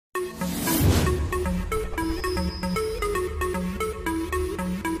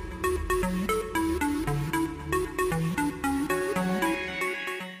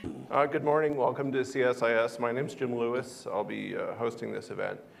Good morning. Welcome to CSIS. My name's Jim Lewis. I'll be hosting this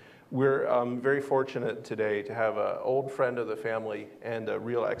event. We're very fortunate today to have an old friend of the family and a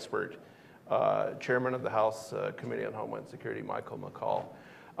real expert, Chairman of the House Committee on Homeland Security, Michael McCaul.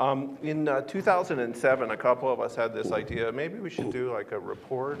 In 2007, a couple of us had this idea, maybe we should do like a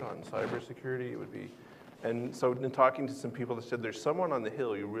report on cybersecurity. It would be, and so in talking to some people, they said, there's someone on the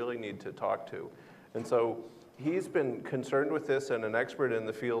Hill you really need to talk to. And so he's been concerned with this and an expert in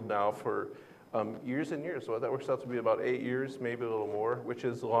the field now for years and years. So that works out to be about 8 years, maybe a little more, which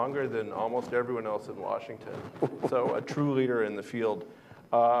is longer than almost everyone else in Washington. So a true leader in the field.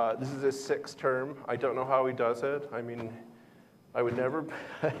 This is his 6th term. I don't know how he does it. I mean, I would never,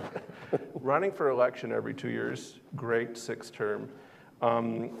 running for election every 2 years, great 6th term.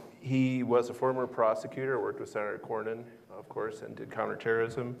 He was a former prosecutor, worked with Senator Cornyn, of course, and did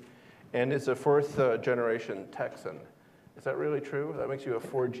counterterrorism, and is a 4th generation Texan. Is that really true? That makes you a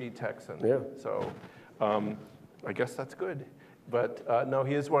 4G Texan. Yeah. So I guess that's good. But no,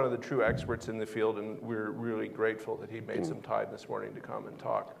 he is one of the true experts in the field, and we're really grateful that he made some time this morning to come and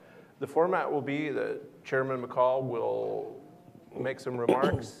talk. The format will be that Chairman McCaul will make some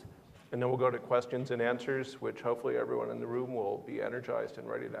remarks, and then we'll go to questions and answers, which hopefully everyone in the room will be energized and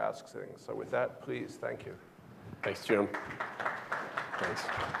ready to ask things. So with that, please, thank you. Thanks, Jim. Thanks.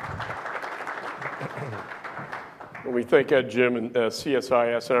 We thank Jim and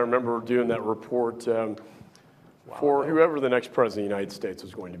CSIS, and I remember doing that report for whoever the next president of the United States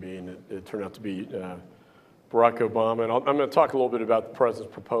was going to be, and it turned out to be Barack Obama. And I'm going to talk a little bit about the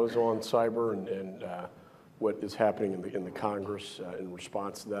president's proposal on cyber and what is happening in the Congress in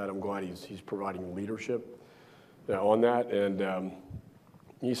response to that. I'm glad he's providing leadership on that. And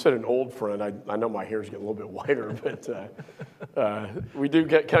you said an old friend. I know my hair's getting a little bit whiter, but we do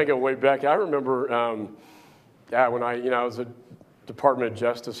kind of go way back. I remember when I was a Department of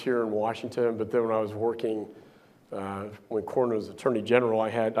Justice here in Washington, but then when I was working when Cornyn was Attorney General, I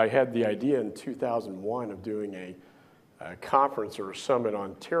had the idea in 2001 of doing a conference or a summit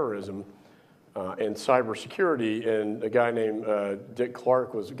on terrorism and cybersecurity, and a guy named Dick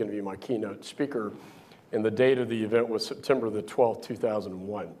Clark was going to be my keynote speaker, and the date of the event was September the 12th,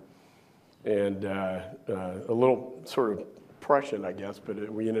 2001. And a little sort of prescient, I guess, but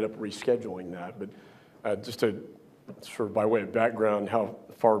we ended up rescheduling that. But just to sort of by way of background, how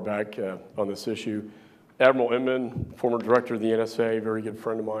far back on this issue, Admiral Inman, former director of the NSA, very good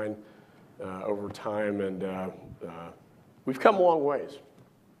friend of mine over time, and we've come a long ways.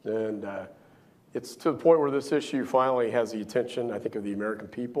 And it's to the point where this issue finally has the attention, I think, of the American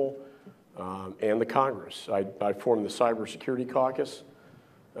people and the Congress. I formed the Cybersecurity Caucus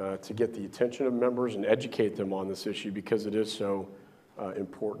to get the attention of members and educate them on this issue because it is so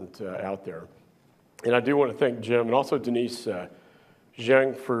important out there. And I do want to thank Jim and also Denise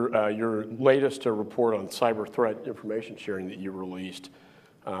Zheng for your latest report on cyber threat information sharing that you released.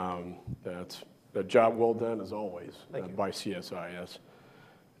 That's a job well done, as always, by CSIS.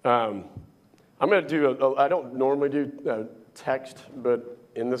 I'm going to do, I don't normally do text, but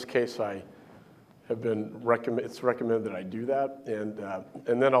in this case I have been it's recommended that I do that.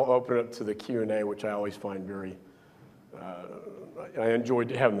 And then I'll open it up to the Q&A, which I always find very, I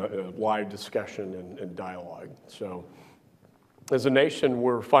enjoyed having a live discussion and dialogue. So as a nation,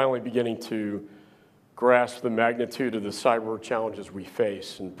 we're finally beginning to grasp the magnitude of the cyber challenges we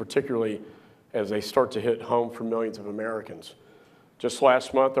face, and particularly as they start to hit home for millions of Americans. Just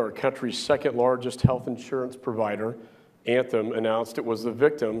last month, our country's 2nd largest health insurance provider, Anthem, announced it was the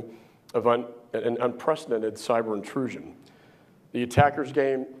victim of an unprecedented cyber intrusion. The attackers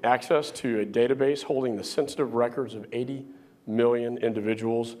gained access to a database holding the sensitive records of 80 million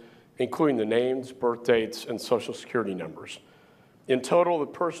individuals, including the names, birth dates, and social security numbers. In total, the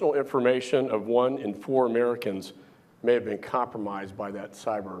personal information of 1 in 4 Americans may have been compromised by that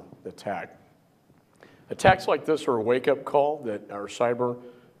cyber attack. Attacks like this are a wake-up call that our cyber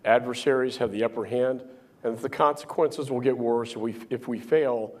adversaries have the upper hand, and that the consequences will get worse if we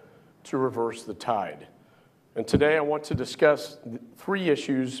fail to reverse the tide. And today I want to discuss 3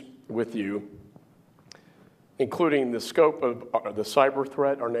 issues with you, including the scope of the cyber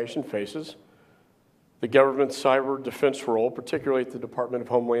threat our nation faces, the government's cyber defense role, particularly at the Department of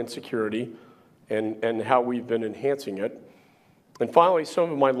Homeland Security, and how we've been enhancing it, and finally,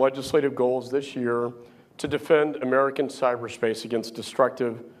 some of my legislative goals this year to defend American cyberspace against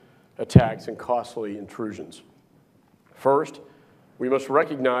destructive attacks and costly intrusions. First, we must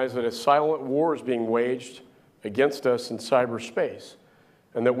recognize that a silent war is being waged against us in cyberspace,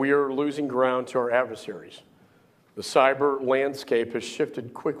 and that we are losing ground to our adversaries. The cyber landscape has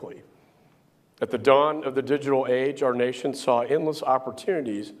shifted quickly. At the dawn of the digital age, our nation saw endless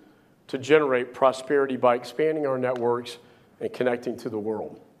opportunities to generate prosperity by expanding our networks and connecting to the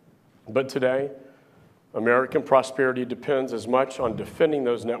world. But today, American prosperity depends as much on defending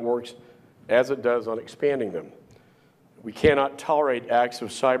those networks as it does on expanding them. We cannot tolerate acts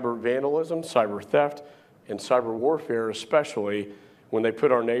of cyber vandalism, cyber theft, and cyber warfare, especially when they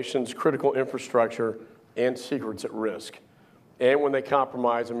put our nation's critical infrastructure and secrets at risk, and when they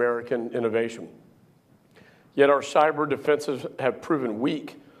compromise American innovation. Yet our cyber defenses have proven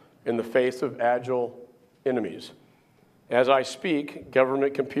weak in the face of agile enemies. As I speak,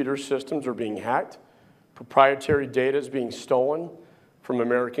 government computer systems are being hacked, proprietary data is being stolen from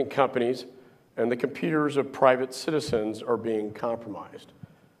American companies, and the computers of private citizens are being compromised.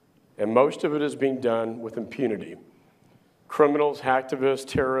 And most of it is being done with impunity. Criminals, hacktivists,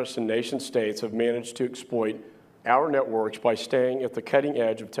 terrorists, and nation states have managed to exploit our networks by staying at the cutting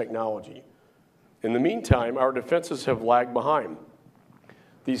edge of technology. In the meantime, our defenses have lagged behind.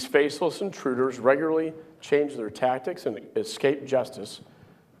 These faceless intruders regularly change their tactics and escape justice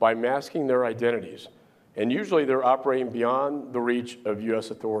by masking their identities, and usually they're operating beyond the reach of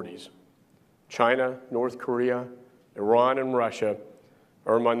U.S. authorities. China, North Korea, Iran, and Russia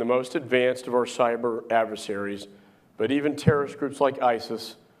are among the most advanced of our cyber adversaries, but even terrorist groups like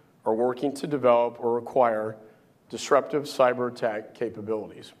ISIS are working to develop or acquire disruptive cyber attack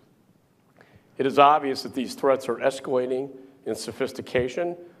capabilities. It is obvious that these threats are escalating in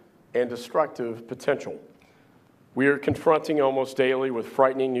sophistication and destructive potential. We are confronting almost daily with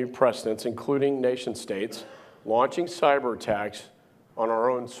frightening new precedents, including nation states launching cyber attacks on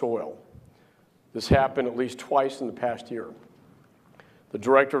our own soil. This happened at least twice in the past year. The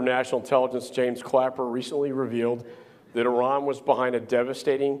Director of National Intelligence, James Clapper, recently revealed that Iran was behind a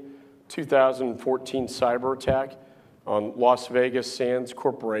devastating 2014 cyber attack on Las Vegas Sands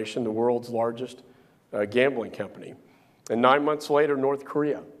Corporation, the world's largest gambling company. And 9 months later, North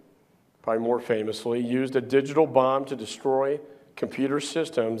Korea, probably more famously, used a digital bomb to destroy computer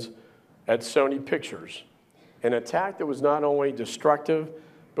systems at Sony Pictures, an attack that was not only destructive,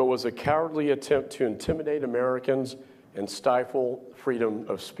 but was a cowardly attempt to intimidate Americans and stifle freedom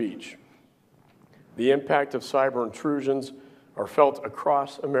of speech. The impact of cyber intrusions are felt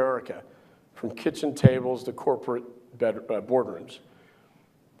across America, from kitchen tables to corporate boardrooms.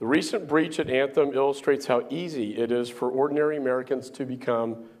 The recent breach at Anthem illustrates how easy it is for ordinary Americans to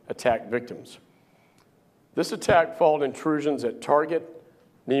become attack victims. This attack followed intrusions at Target,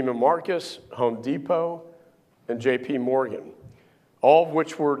 Neiman Marcus, Home Depot, and JP Morgan, all of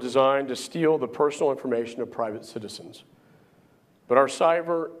which were designed to steal the personal information of private citizens. But our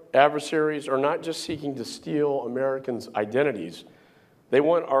cyber adversaries are not just seeking to steal Americans' identities. They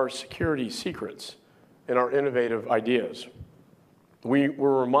want our security secrets and our innovative ideas. We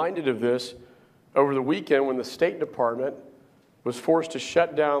were reminded of this over the weekend when the State Department was forced to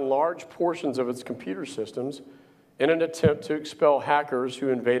shut down large portions of its computer systems in an attempt to expel hackers who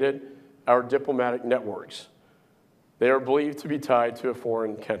invaded our diplomatic networks. They are believed to be tied to a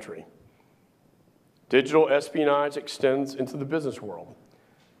foreign country. Digital espionage extends into the business world.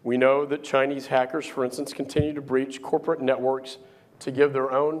 We know that Chinese hackers, for instance, continue to breach corporate networks to give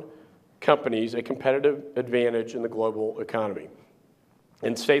their own companies a competitive advantage in the global economy.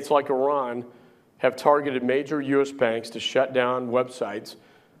 And states like Iran have targeted major U.S. banks to shut down websites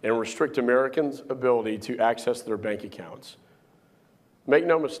and restrict Americans' ability to access their bank accounts. Make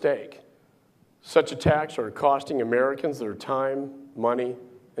no mistake, such attacks are costing Americans their time, money,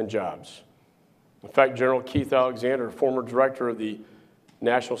 and jobs. In fact, General Keith Alexander, former director of the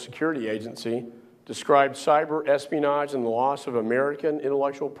National Security Agency, described cyber espionage and the loss of American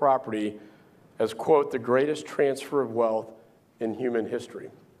intellectual property as, quote, the greatest transfer of wealth in human history.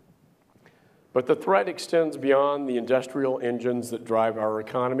 But the threat extends beyond the industrial engines that drive our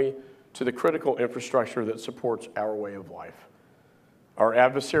economy to the critical infrastructure that supports our way of life. Our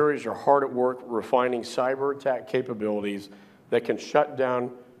adversaries are hard at work refining cyber attack capabilities that can shut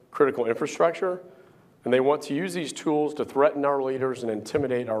down critical infrastructure, and they want to use these tools to threaten our leaders and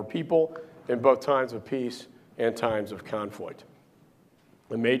intimidate our people in both times of peace and times of conflict.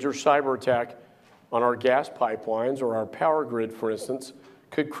 A major cyber attack on our gas pipelines or our power grid, for instance,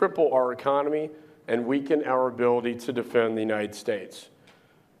 could cripple our economy and weaken our ability to defend the United States.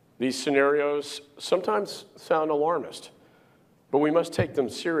 These scenarios sometimes sound alarmist, but we must take them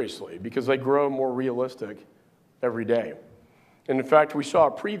seriously because they grow more realistic every day. And in fact, we saw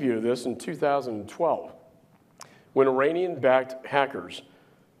a preview of this in 2012 when Iranian-backed hackers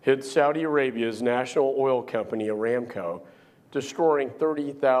hit Saudi Arabia's national oil company, Aramco, destroying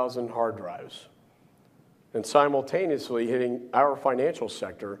 30,000 hard drives, and simultaneously hitting our financial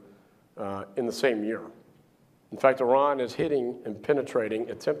sector in the same year. In fact, Iran is hitting and penetrating,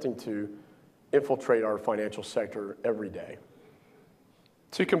 attempting to infiltrate our financial sector every day.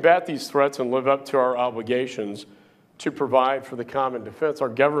 To combat these threats and live up to our obligations to provide for the common defense, our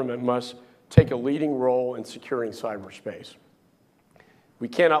government must take a leading role in securing cyberspace. We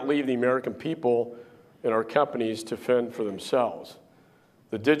cannot leave the American people and our companies to fend for themselves.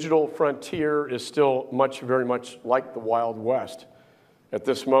 The digital frontier is still very much like the Wild West. At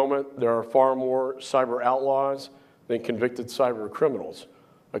this moment, there are far more cyber outlaws than convicted cyber criminals,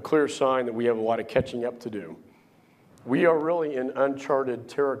 a clear sign that we have a lot of catching up to do. We are really in uncharted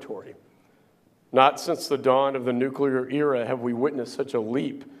territory. Not since the dawn of the nuclear era have we witnessed such a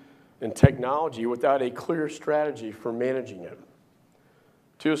leap in technology without a clear strategy for managing it.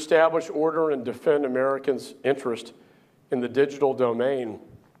 To establish order and defend Americans' interest in the digital domain,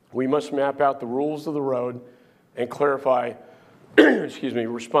 we must map out the rules of the road and clarify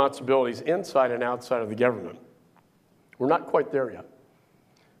responsibilities inside and outside of the government. We're not quite there yet.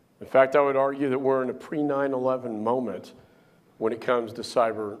 In fact, I would argue that we're in a pre-9/11 moment when it comes to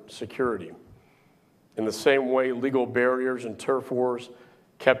cybersecurity. In the same way legal barriers and turf wars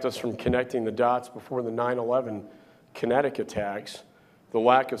kept us from connecting the dots before the 9/11 kinetic attacks, the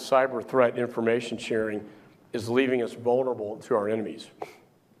lack of cyber threat information sharing is leaving us vulnerable to our enemies.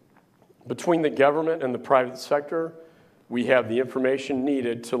 Between the government and the private sector, we have the information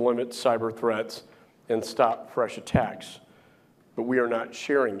needed to limit cyber threats and stop fresh attacks, but we are not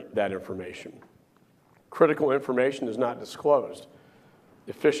sharing that information. Critical information is not disclosed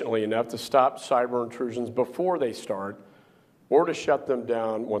efficiently enough to stop cyber intrusions before they start or to shut them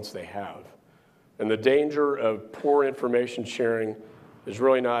down once they have. And the danger of poor information sharing is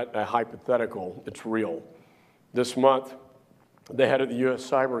really not a hypothetical, it's real. This month, the head of the U.S.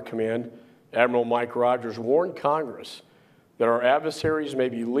 Cyber Command, Admiral Mike Rogers, warned Congress that our adversaries may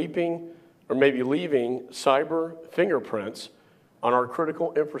be leaving cyber fingerprints on our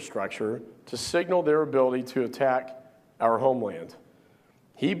critical infrastructure to signal their ability to attack our homeland.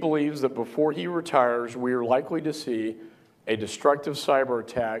 He believes that before he retires, we are likely to see a destructive cyber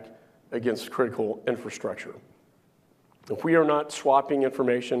attack against critical infrastructure. If we are not swapping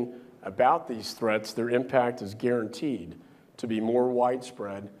information about these threats, their impact is guaranteed to be more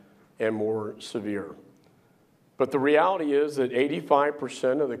widespread and more severe. But the reality is that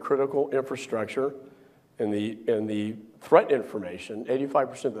 85% of the critical infrastructure and the threat information,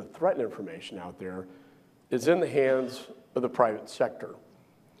 85% of the threat information out there is in the hands of the private sector.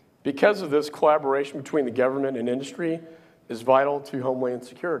 Because of this, collaboration between the government and industry is vital to Homeland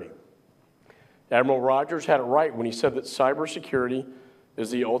Security. Admiral Rogers had it right when he said that cybersecurity is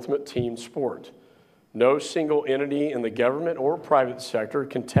the ultimate team sport. No single entity in the government or private sector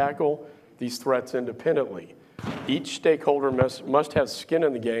can tackle these threats independently. Each stakeholder must have skin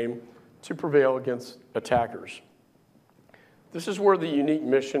in the game to prevail against attackers. This is where the unique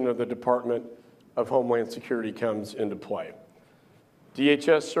mission of the Department of Homeland Security comes into play.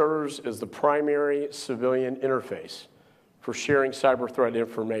 DHS serves as the primary civilian interface for sharing cyber threat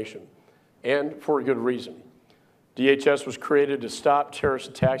information, and for a good reason. DHS was created to stop terrorist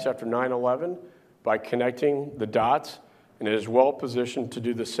attacks after 9/11 by connecting the dots, and it is well positioned to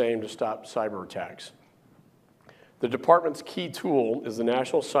do the same to stop cyber attacks. The department's key tool is the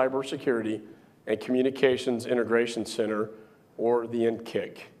National Cybersecurity and Communications Integration Center, or the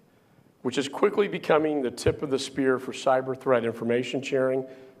NCIC, which is quickly becoming the tip of the spear for cyber threat information sharing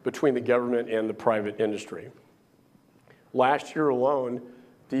between the government and the private industry. Last year alone,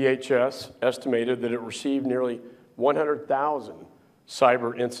 DHS estimated that it received nearly 100,000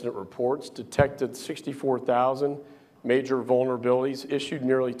 cyber incident reports, detected 64,000 major vulnerabilities, issued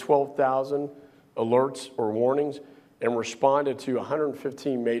nearly 12,000 alerts or warnings, and responded to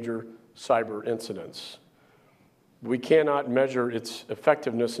 115 major cyber incidents. We cannot measure its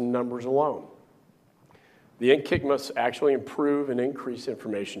effectiveness in numbers alone. The NCIC must actually improve and increase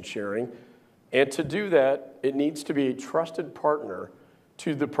information sharing, and to do that, it needs to be a trusted partner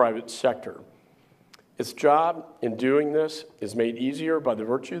to the private sector. Its job in doing this is made easier by the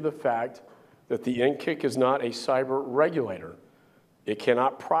virtue of the fact that the NCIC is not a cyber regulator. It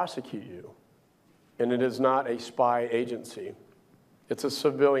cannot prosecute you, and it is not a spy agency. It's a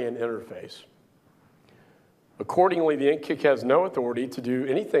civilian interface. Accordingly, the NCIC has no authority to do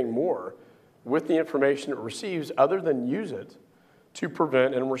anything more with the information it receives other than use it to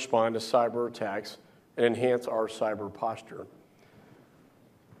prevent and respond to cyber attacks and enhance our cyber posture.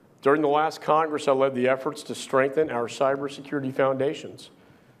 During the last Congress, I led the efforts to strengthen our cybersecurity foundations,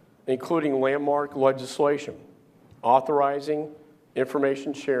 including landmark legislation, authorizing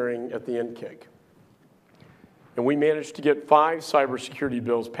information sharing at the NCIC. And we managed to get 5 cybersecurity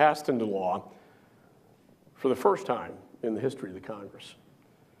bills passed into law. for the first time in the history of the Congress.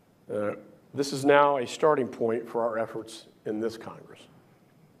 This is now a starting point for our efforts in this Congress.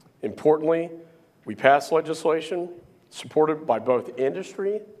 Importantly, we passed legislation supported by both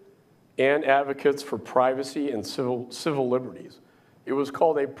industry and advocates for privacy and civil liberties. It was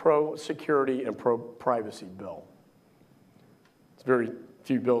called a pro-security and pro-privacy bill. There's very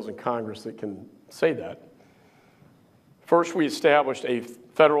few bills in Congress that can say that. First, we established a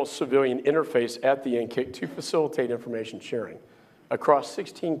federal civilian interface at the NCIC to facilitate information sharing across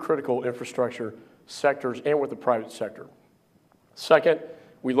 16 critical infrastructure sectors and with the private sector. Second,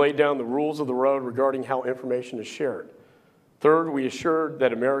 we laid down the rules of the road regarding how information is shared. Third, we assured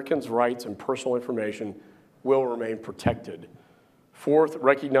that Americans' rights and personal information will remain protected. Fourth,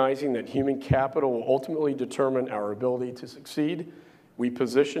 recognizing that human capital will ultimately determine our ability to succeed, we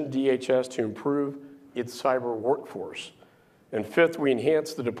positioned DHS to improve its cyber workforce. And fifth, we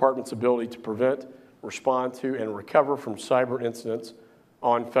enhanced the department's ability to prevent, respond to, and recover from cyber incidents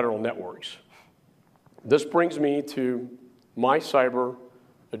on federal networks. This brings me to my cyber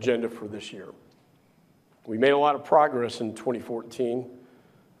agenda for this year. We made a lot of progress in 2014,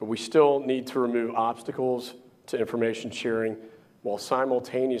 but we still need to remove obstacles to information sharing while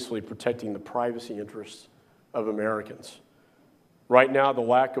simultaneously protecting the privacy interests of Americans. Right now, the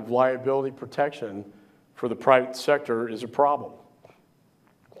lack of liability protection for the private sector is a problem.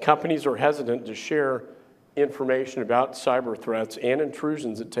 Companies are hesitant to share information about cyber threats and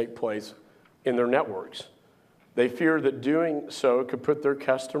intrusions that take place in their networks. They fear that doing so could put their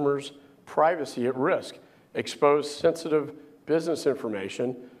customers' privacy at risk, expose sensitive business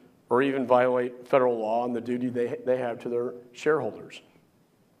information, or even violate federal law and the duty they have to their shareholders.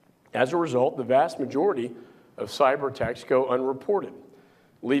 As a result, the vast majority of cyber attacks go unreported,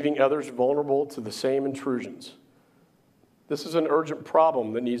 leaving others vulnerable to the same intrusions. This is an urgent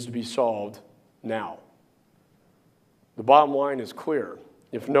problem that needs to be solved now. The bottom line is clear.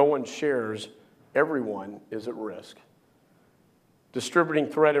 If no one shares, everyone is at risk. Distributing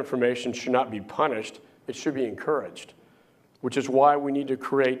threat information should not be punished, it should be encouraged, which is why we need to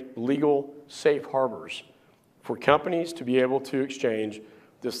create legal safe harbors for companies to be able to exchange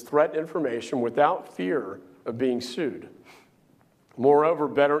this threat information without fear of being sued. Moreover,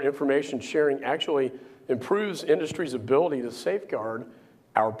 better information sharing actually improves industry's ability to safeguard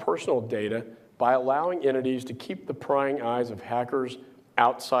our personal data by allowing entities to keep the prying eyes of hackers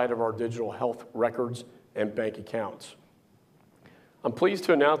outside of our digital health records and bank accounts. I'm pleased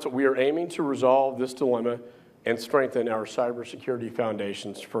to announce that we are aiming to resolve this dilemma and strengthen our cybersecurity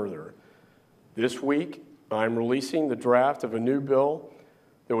foundations further. This week, I'm releasing the draft of a new bill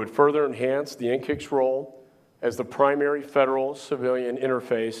that would further enhance the NCIC's role as the primary federal civilian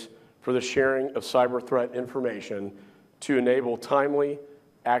interface for the sharing of cyber threat information to enable timely,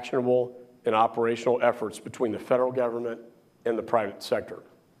 actionable, and operational efforts between the federal government and the private sector.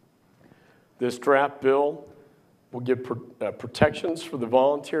 This draft bill will give protections for the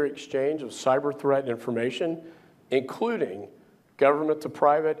voluntary exchange of cyber threat information, including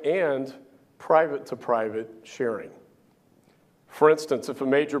government-to-private and private-to-private sharing. For instance, if a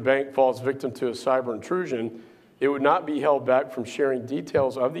major bank falls victim to a cyber intrusion, it would not be held back from sharing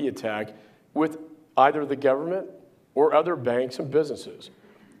details of the attack with either the government or other banks and businesses,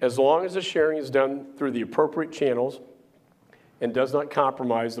 as long as the sharing is done through the appropriate channels and does not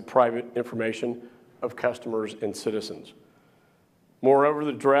compromise the private information of customers and citizens. Moreover,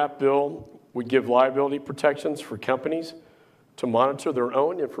 the draft bill would give liability protections for companies to monitor their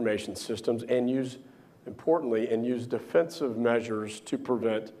own information systems and use defensive measures to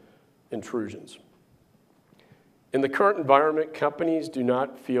prevent intrusions. In the current environment, companies do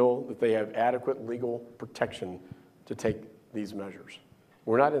not feel that they have adequate legal protection to take these measures.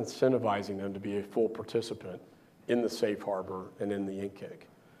 We're not incentivizing them to be a full participant in the safe harbor and in the NCIC.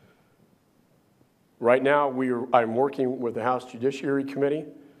 Right now, I'm working with the House Judiciary Committee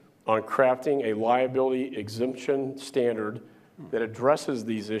on crafting a liability exemption standard that addresses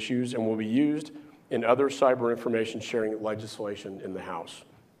these issues and will be used in other cyber information sharing legislation in the House.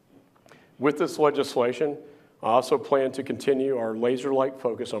 With this legislation, I also plan to continue our laser-like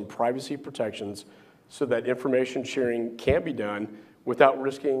focus on privacy protections so that information sharing can be done without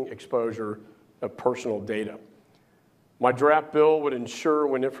risking exposure of personal data. My draft bill would ensure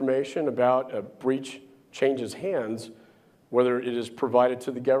when information about a breach changes hands, whether it is provided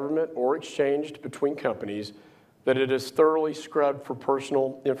to the government or exchanged between companies, that it is thoroughly scrubbed for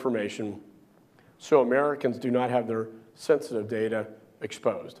personal information so Americans do not have their sensitive data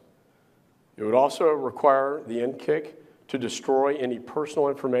exposed. It would also require the NCIC to destroy any personal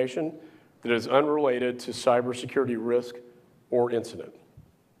information that is unrelated to cybersecurity risk or incident.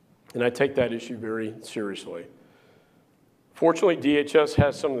 and I take that issue very seriously. Fortunately, DHS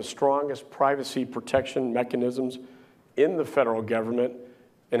has some of the strongest privacy protection mechanisms in the federal government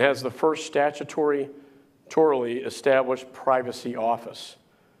and has the first statutorily established privacy office.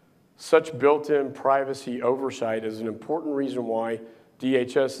 Such built-in privacy oversight is an important reason why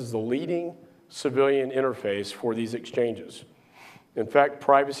DHS is the leading civilian interface for these exchanges. In fact,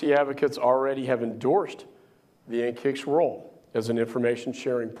 privacy advocates already have endorsed the NCIC's role as an information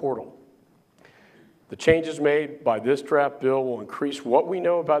sharing portal. The changes made by this draft bill will increase what we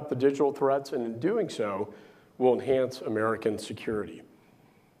know about the digital threats, and in doing so, will enhance American security.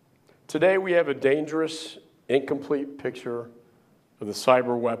 Today, we have a dangerous, incomplete picture of the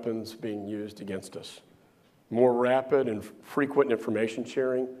cyber weapons being used against us. More rapid and frequent information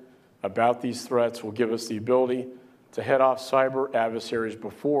sharing about these threats will give us the ability to head off cyber adversaries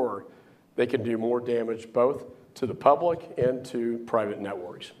before they can do more damage both to the public and to private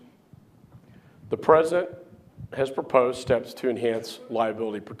networks. The President has proposed steps to enhance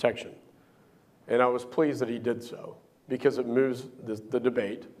liability protection, and I was pleased that he did so because it moves the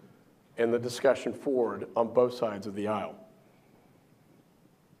debate and the discussion forward on both sides of the aisle.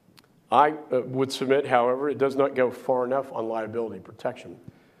 I would submit, however, it does not go far enough on liability protection,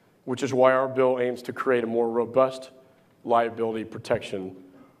 which is why our bill aims to create a more robust liability protection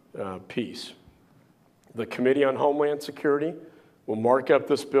piece. The Committee on Homeland Security will mark up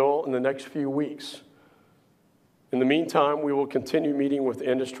this bill in the next few weeks. In the meantime, we will continue meeting with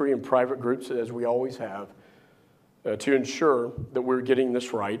industry and private groups, as we always have, to ensure that we're getting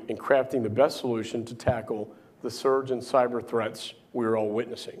this right and crafting the best solution to tackle the surge in cyber threats we're all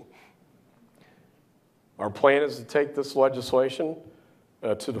witnessing. Our plan is to take this legislation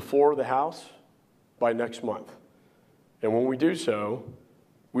to the floor of the House by next month. And when we do so,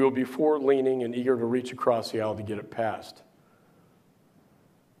 we will be forward-leaning and eager to reach across the aisle to get it passed.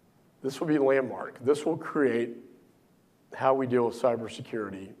 This will be landmark. This will create how we deal with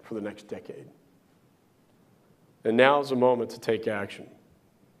cybersecurity for the next decade. And now is the moment to take action.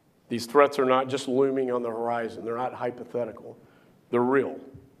 These threats are not just looming on the horizon. They're not hypothetical. They're real.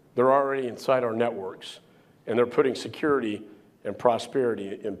 They're already inside our networks, and they're putting security and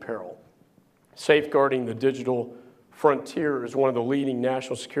prosperity in peril. Safeguarding the digital frontier is one of the leading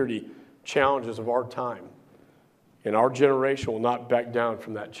national security challenges of our time, and our generation will not back down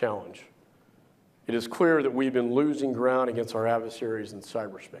from that challenge. It is clear that we've been losing ground against our adversaries in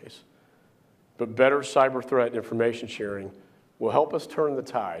cyberspace, but better cyber threat information sharing will help us turn the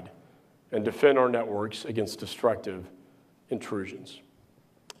tide and defend our networks against destructive intrusions.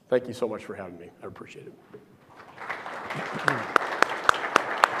 Thank you so much for having me. I appreciate it.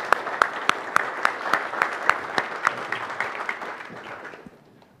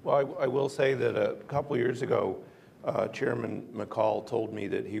 Well, I will say that a couple years ago, Chairman McCall told me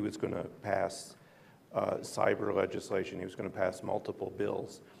that he was going to pass cyber legislation. He was going to pass multiple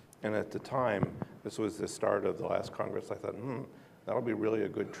bills. And at the time, this was the start of the last Congress, I thought, that'll be really a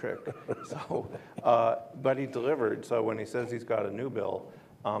good trick. So, but he delivered. So when he says he's got a new bill,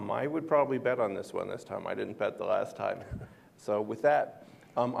 I would probably bet on this one this time. I didn't bet the last time. So with that,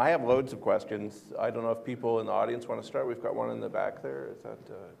 I have loads of questions. I don't know if people in the audience want to start. We've got one in the back there. Is that,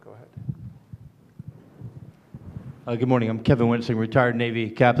 go ahead. Good morning. I'm Kevin Winsing, retired Navy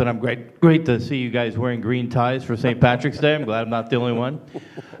captain. I'm great to see you guys wearing green ties for St. Patrick's Day. I'm glad I'm not the only one.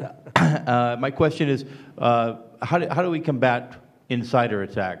 My question is, how do we combat insider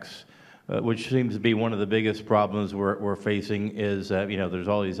attacks, which seems to be one of the biggest problems we're facing is, there's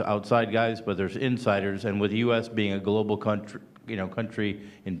all these outside guys, but there's insiders, and with the U.S. being a global country, country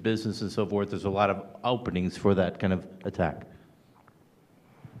in business and so forth, there's a lot of openings for that kind of attack.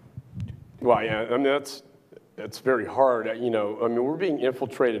 Well, yeah, I mean, that's very hard. We're being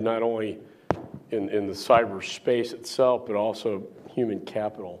infiltrated not only in the cyberspace itself, but also human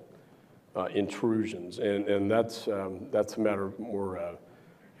capital intrusions, and that's a matter of more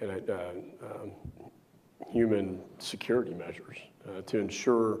human security measures to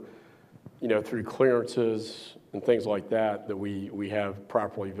ensure, through clearances and things like that, that we have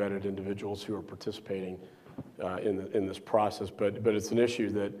properly vetted individuals who are participating in this process. But it's an issue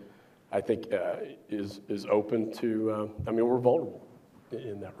that I think is open to, we're vulnerable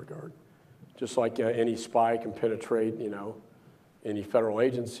in that regard. Just like any spy can penetrate, any federal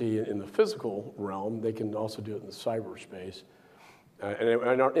agency in the physical realm, they can also do it in the cyberspace. And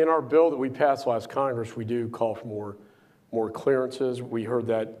in our bill that we passed last Congress, we do call for more clearances. We heard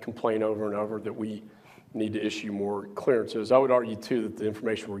that complaint over and over that we need to issue more clearances. I would argue, too, that the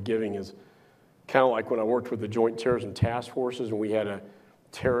information we're giving is kind of like when I worked with the Joint Terrorism Task Forces and we had a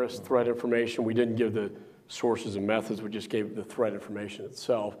terrorist threat information. We didn't give the sources and methods, we just gave the threat information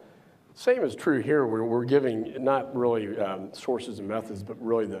itself. Same is true here. We're giving not really sources and methods, but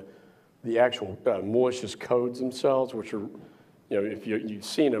really the actual malicious codes themselves, which are, if you've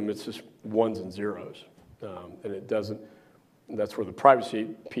seen them, it's just ones and zeros. And it doesn't, that's where the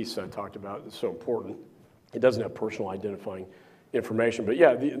privacy piece I talked about is so important. It doesn't have personal identifying information. But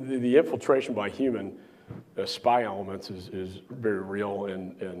yeah, the infiltration by human spy elements is very real,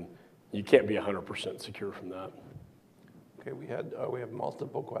 and you can't be 100% secure from that. Okay, we have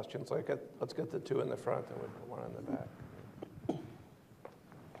multiple questions. Let's get the two in the front and one in the back.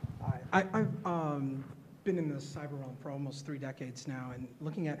 Hi, I've been in the cyber realm for almost 3 decades now, and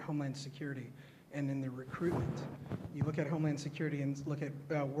looking at Homeland Security and in the recruitment, you look at Homeland Security and look at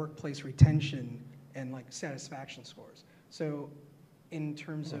workplace retention and like satisfaction scores. So in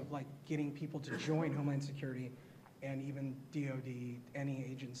terms of like getting people to join Homeland Security and even DoD, any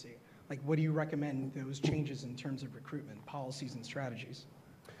agency, like what do you recommend those changes in terms of recruitment, policies and strategies?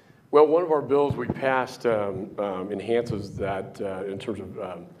 Well, one of our bills we passed enhances that in terms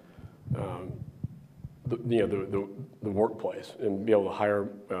of the workplace and be able to hire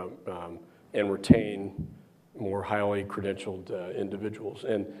and retain more highly credentialed individuals.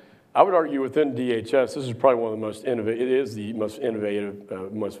 And I would argue within DHS, this is probably one of the most innovative, it is the most innovative,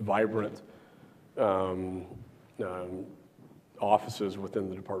 most vibrant offices within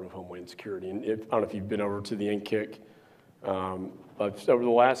the Department of Homeland Security. And I don't know if you've been over to the NCIC, but over the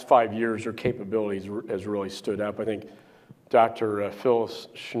last 5 years, their capabilities has really stood up. I think Dr. Phyllis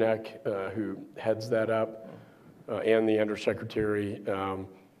Schneck, who heads that up, and the Undersecretary,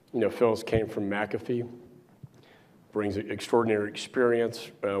 Phyllis came from McAfee, brings extraordinary experience.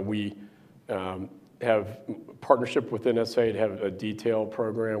 We have partnership with NSA to have a detailed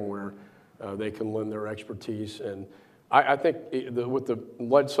program where they can lend their expertise. And I think with the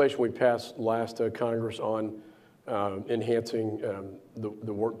legislation we passed last Congress on enhancing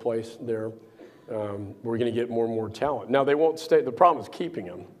the workplace there, we're going to get more and more talent. Now, they won't stay. The problem is keeping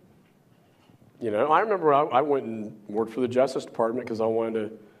them. I remember I went and worked for the Justice Department because I wanted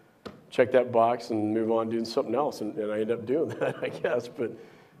to check that box and move on doing something else, and I ended up doing that, I guess.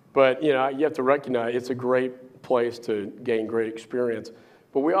 But you have to recognize it's a great place to gain great experience.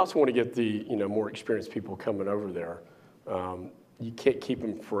 But we also want to get the more experienced people coming over there. You can't keep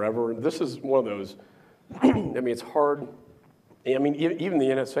them forever. This is one of those. It's hard. Even the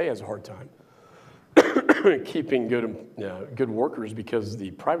NSA has a hard time keeping good workers because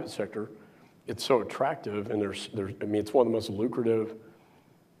the private sector, it's so attractive, and it's one of the most lucrative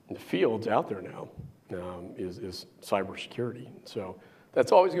fields out there now. Is cybersecurity. So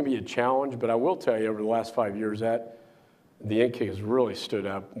that's always going to be a challenge. But I will tell you, over the last 5 years, that the NCIC has really stood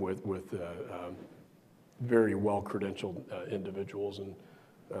up with very well-credentialed individuals. And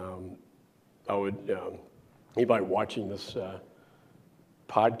I would, anybody watching this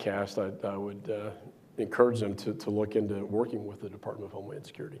podcast, I would encourage them to look into working with the Department of Homeland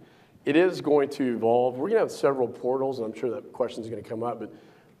Security. It is going to evolve. We're going to have several portals, and I'm sure that question is going to come up, but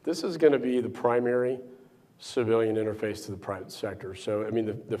this is going to be the primary civilian interface to the private sector. So,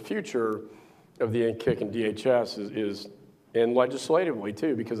 the future of the NCIC and DHS is and legislatively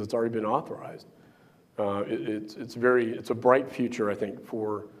too, because it's already been authorized. It's a bright future, I think,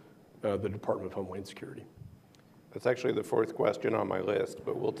 for the Department of Homeland Security. That's actually the fourth question on my list,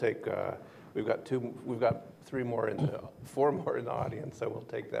 but we'll take. We've got 4 more in the audience, so we'll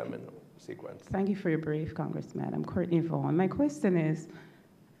take them in sequence. Thank you for your brief, Congressman. I'm Courtney Vaughan. My question is,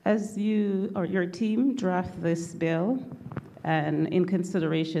 as you or your team draft this bill, and in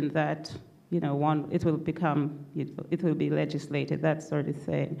consideration that it will be legislated, that sort of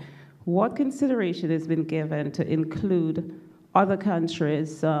thing, what consideration has been given to include other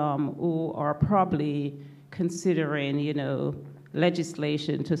countries who are probably considering,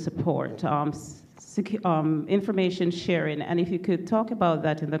 legislation to support information sharing? And if you could talk about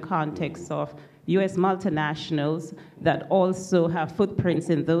that in the context of U.S. multinationals that also have footprints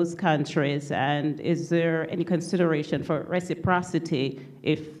in those countries, and is there any consideration for reciprocity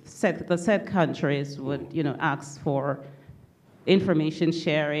if the said countries would, ask for information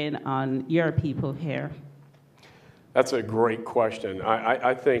sharing on your people here? That's a great question.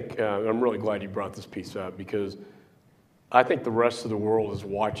 I think, I'm really glad you brought this piece up, because I think the rest of the world is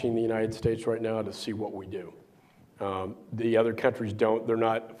watching the United States right now to see what we do. The other countries they're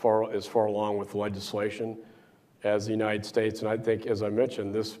not as far along with legislation as the United States. And I think, as I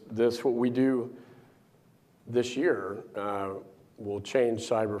mentioned, what we do this year will change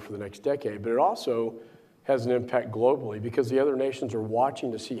cyber for the next decade, but it also has an impact globally, because the other nations are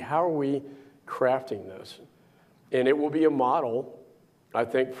watching to see how are we crafting this. And it will be a model, I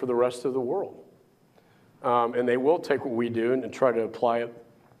think, for the rest of the world. And they will take what we do and try to apply it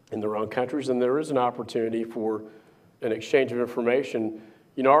in their own countries, and there is an opportunity for an exchange of information.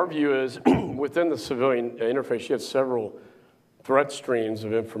 You know, our view is within the civilian interface, you have several threat streams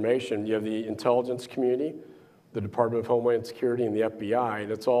of information. You have the intelligence community, the Department of Homeland Security, and the FBI,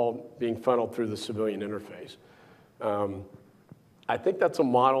 and it's all being funneled through the civilian interface. I think that's a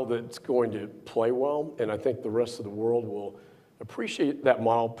model that's going to play well, and I think the rest of the world will appreciate that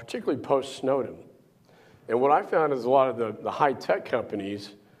model, particularly post-Snowden. And what I found is a lot of the high-tech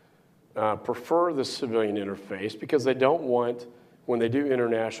companies prefer the civilian interface because they don't want, when they do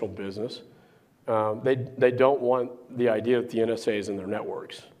international business, they don't want the idea that the NSA is in their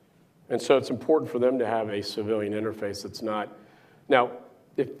networks. And so it's important for them to have a civilian interface that's not. Now,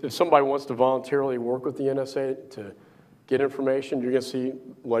 if somebody wants to voluntarily work with the NSA to get information, you're going to see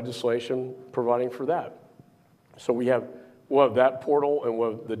legislation providing for that. So we'll have that portal and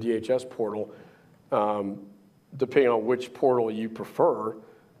we'll have the DHS portal, depending on which portal you prefer.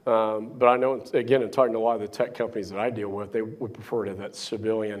 But I know, again, in talking to a lot of the tech companies that I deal with, they would prefer to have that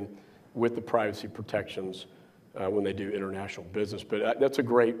civilian with the privacy protections when they do international business. But that's a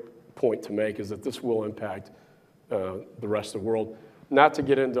great point to make, is that this will impact the rest of the world. Not to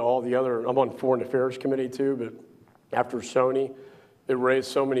get into all the other, I'm on Foreign Affairs Committee too, but after Sony, it raised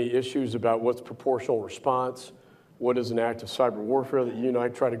so many issues about what's proportional response, what is an act of cyber warfare that you and I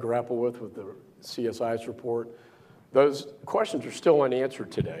try to grapple with the CSIS report. Those questions are still unanswered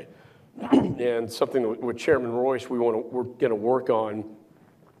today. And something with Chairman Royce, we're going to work on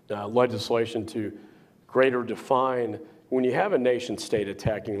legislation to greater define when you have a nation state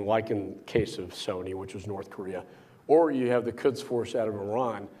attacking, like in the case of Sony, which was North Korea, or you have the Quds Force out of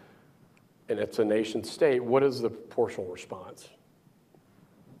Iran, and it's a nation state, what is the proportional response?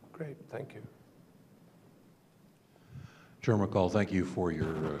 Great, thank you. Chairman McCall, thank you for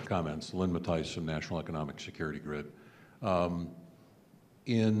your comments. Lynn Mattice from National Economic Security Grid.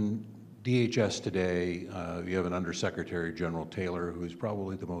 In DHS today, you have an Undersecretary General Taylor, who is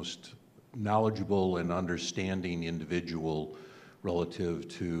probably the most knowledgeable and understanding individual relative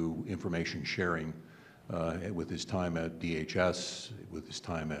to information sharing with his time at DHS, with his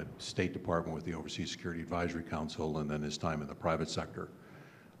time at State Department with the Overseas Security Advisory Council, and then his time in the private sector.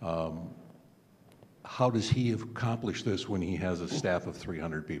 How does he accomplish this when he has a staff of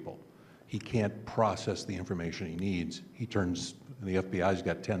 300 people? He can't process the information he needs. The FBI's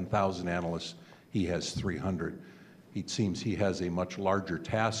got 10,000 analysts, he has 300. It seems he has a much larger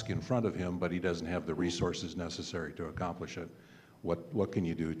task in front of him, but he doesn't have the resources necessary to accomplish it. What can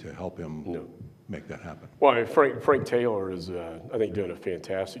you do to help him make that happen? Well, I mean, Frank Taylor is, I think, doing a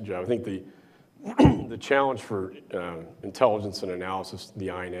fantastic job. I think the challenge for intelligence and analysis, the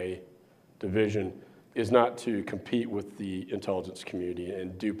INA division, is not to compete with the intelligence community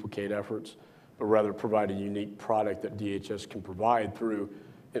and duplicate efforts, but rather provide a unique product that DHS can provide through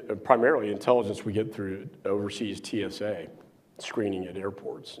primarily intelligence we get through overseas TSA, screening at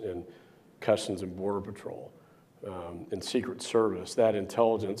airports, and Customs and Border Patrol, and Secret Service. That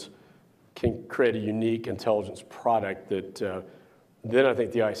intelligence can create a unique intelligence product that then I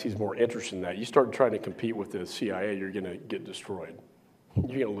think the IC is more interested in that. You start trying to compete with the CIA, you're going to get destroyed.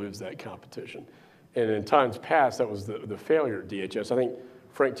 You're going to lose that competition. And in times past, that was the failure at DHS. I think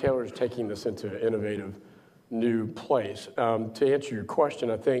Frank Taylor is taking this into an innovative new place. To answer your question,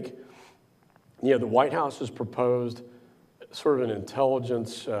 I think the White House has proposed sort of an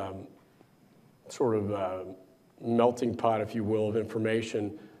intelligence melting pot, if you will, of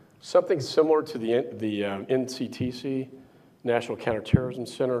information, something similar to the NCTC, National Counterterrorism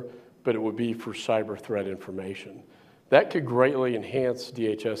Center, but it would be for cyber threat information. That could greatly enhance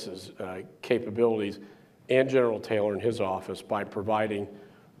DHS's capabilities and General Taylor and his office by providing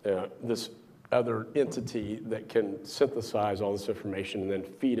this other entity that can synthesize all this information and then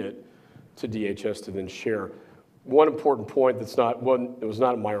feed it to DHS to then share. One important point that was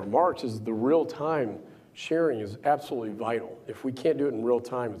not in my remarks is the real-time sharing is absolutely vital. If we can't do it in real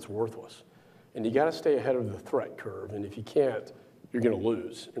time, it's worthless. And you got to stay ahead of the threat curve. And if you can't, you're going to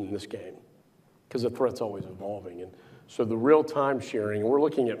lose in this game because the threat's always evolving. And so the real-time sharing, we're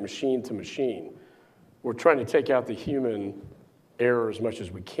looking at machine to machine. We're trying to take out the human error as much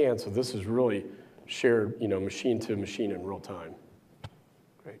as we can. So this is really shared, machine to machine in real time.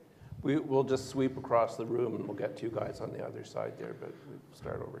 Great. We'll just sweep across the room and we'll get to you guys on the other side there, but we'll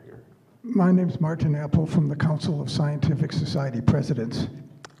start over here. My name is Martin Apple from the Council of Scientific Society Presidents.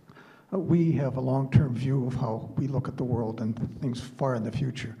 We have a long-term view of how we look at the world and things far in the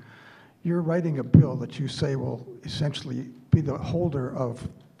future. You're writing a bill that you say will essentially be the holder of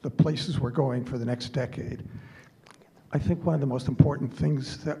the places we're going for the next decade. I think one of the most important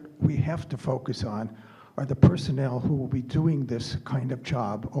things that we have to focus on are the personnel who will be doing this kind of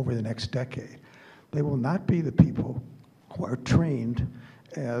job over the next decade. They will not be the people who are trained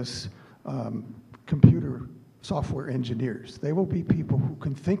as computer software engineers. They will be people who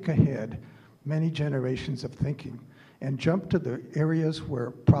can think ahead many generations of thinking and jump to the areas where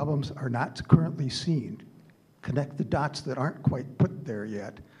problems are not currently seen, connect the dots that aren't quite put there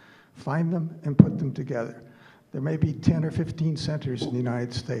yet, find them and put them together. There may be 10 or 15 centers in the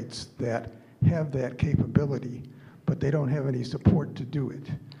United States that have that capability, but they don't have any support to do it.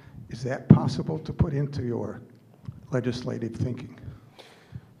 Is that possible to put into your legislative thinking?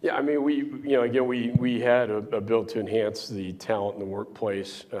 Yeah, I mean, we had a bill to enhance the talent in the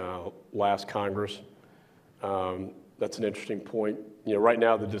workplace last Congress. That's an interesting point. Right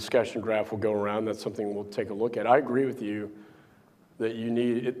now the discussion graph will go around. That's something we'll take a look at. I agree with you that you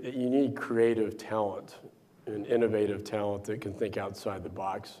need creative talent and innovative talent that can think outside the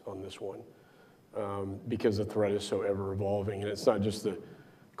box on this one, because the threat is so ever evolving, and it's not just the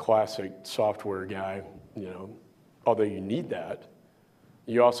classic software guy. Although you need that,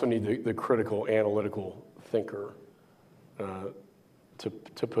 you also need the critical analytical thinker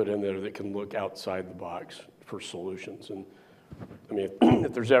to put in there that can look outside the box for solutions. And I mean,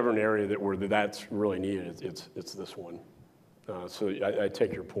 if there's ever an area where that's really needed, it's this one. So I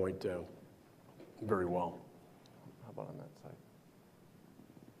take your point very well. How about on that side?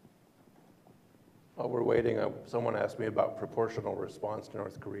 While we're waiting, someone asked me about proportional response to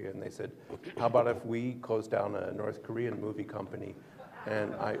North Korea, and they said, how about if we closed down a North Korean movie company?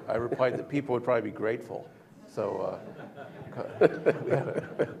 And I replied that people would probably be grateful. So,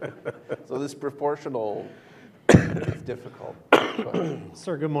 so this proportional is difficult.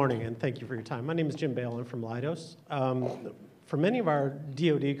 Sir, good morning, and thank you for your time. My name is Jim Bale. I'm from Leidos. For many of our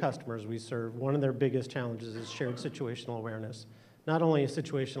DoD customers we serve, one of their biggest challenges is shared situational awareness. Not only a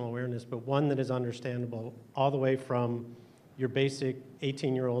situational awareness, but one that is understandable all the way from your basic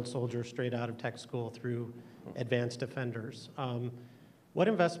 18-year-old soldier straight out of tech school through advanced defenders. What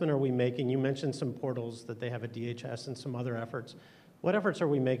investment are we making? You mentioned some portals that they have at DHS and some other efforts. What efforts are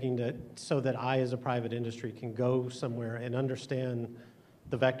we making so that I, as a private industry, can go somewhere and understand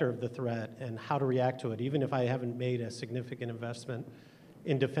the vector of the threat and how to react to it, even if I haven't made a significant investment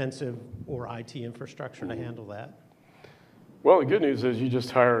in defensive or IT infrastructure to handle that? Well, the good news is you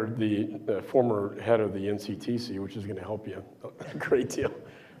just hired the former head of the NCTC, which is going to help you a great deal.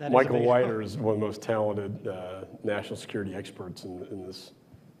 Michael Whiter is one of the most talented national security experts in this,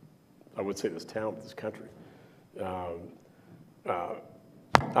 I would say this town, this country. I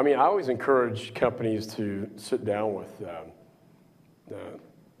mean, I always encourage companies to sit down with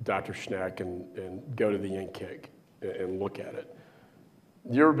Dr. Schneck and go to the NCIC and look at it.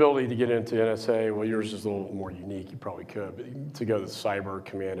 Your ability to get into NSA, well, yours is a little more unique. You probably could, but to go to the cyber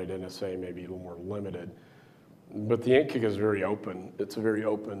command at NSA may be a little more limited. But the NCIC is very open. It's a very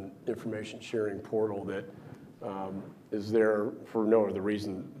open information sharing portal that is there for no other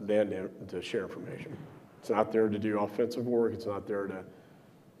reason than to share information. It's not there to do offensive work. It's not there to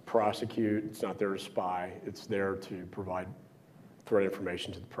prosecute. It's not there to spy. It's there to provide threat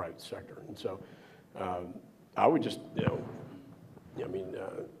information to the private sector. And so I would just,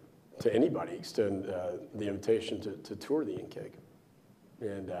 to anybody, extend the invitation to tour the NCIC.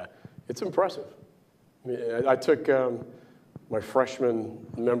 And it's impressive. I mean, I took my freshman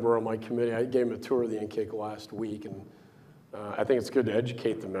member on my committee, I gave him a tour of the NCIC last week, and I think it's good to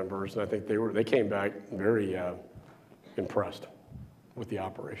educate the members, and I think they came back very impressed with the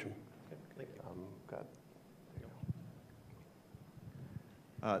operation. Thank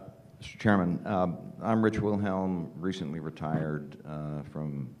you. Mr. Chairman, I'm Rich Wilhelm, recently retired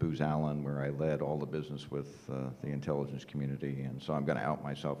from Booz Allen, where I led all the business with the intelligence community, and so I'm going to out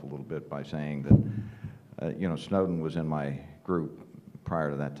myself a little bit by saying that, Snowden was in my group.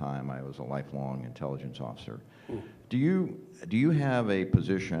 Prior to that time, I was a lifelong intelligence officer. Do you have a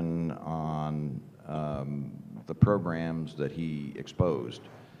position on the programs that he exposed?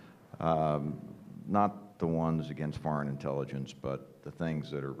 Not the ones against foreign intelligence, but the things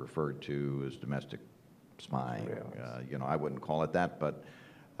that are referred to as domestic spying. I wouldn't call it that, but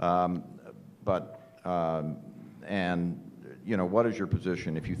what is your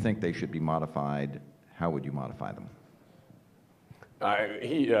position? If you think they should be modified, how would you modify them?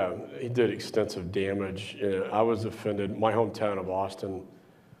 He did extensive damage. I was offended. My hometown of Austin,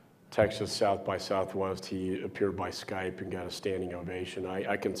 Texas, South by Southwest, he appeared by Skype and got a standing ovation.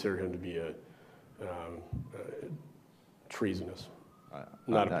 I consider him to be a treasonous,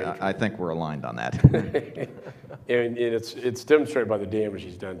 not a patriot. I think we're aligned on that. And it's demonstrated by the damage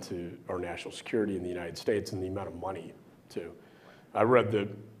he's done to our national security in the United States and the amount of money, too. I read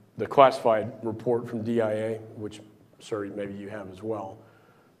the the classified report from DIA, which, sir, maybe you have as well.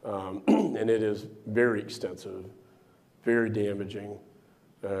 And it is very extensive, very damaging,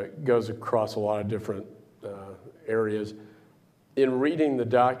 goes across a lot of different areas. In reading the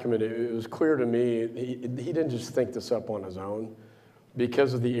document, it was clear to me he didn't just think this up on his own.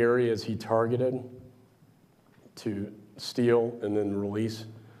 Because of the areas he targeted to steal and then release,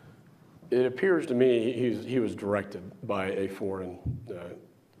 it appears to me he was directed by a foreign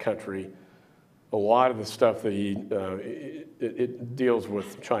country. A lot of the stuff that it deals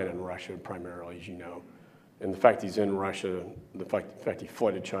with China and Russia primarily, as you know. And the fact he's in Russia, the fact he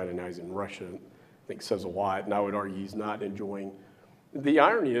flooded China, now he's in Russia, I think says a lot. And I would argue he's not enjoying. The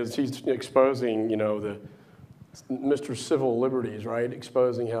irony is he's exposing, the Mr. Civil Liberties, right?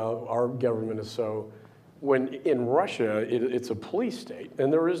 Exposing how our government is so, when in Russia, it's a police state,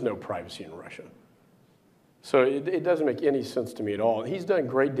 and there is no privacy in Russia. So it doesn't make any sense to me at all. He's done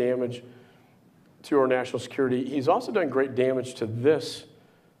great damage to our national security. He's also done great damage to this,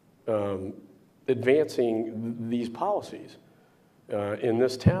 advancing these policies in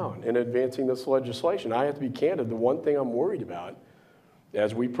this town and advancing this legislation. I have to be candid. The one thing I'm worried about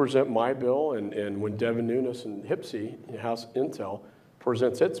as we present my bill and when Devin Nunes and HPSI, House Intel,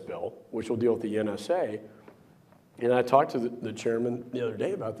 presents its bill, which will deal with the NSA, and I talked to the chairman the other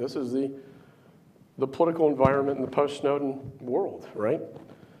day about this, is the political environment in the post-Snowden world, right?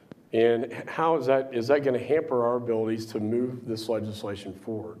 And how is that going to hamper our abilities to move this legislation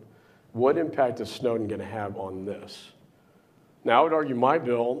forward? What impact is Snowden going to have on this? Now, I would argue my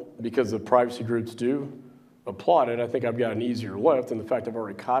bill, because the privacy groups do applaud it, I think I've got an easier lift, and the fact I've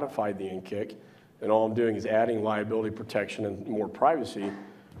already codified the NKIC, and all I'm doing is adding liability protection and more privacy,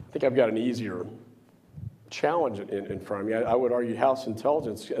 I think I've got an easier challenge in front of me. I would argue House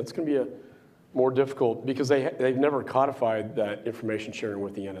Intelligence, it's going to be a more difficult, because they've never codified that information sharing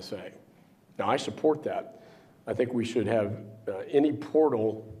with the NSA. Now, I support that. I think we should have any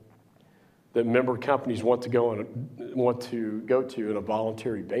portal that member companies want to go to on a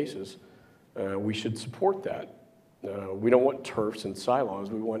voluntary basis. We should support that. We don't want turfs and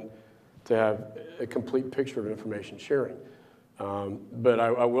silos. We want to have a complete picture of information sharing. But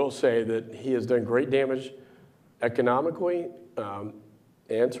I will say that he has done great damage economically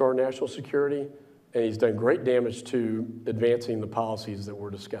and to our national security, and he's done great damage to advancing the policies that we're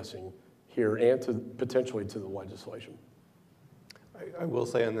discussing here and to potentially to the legislation. I will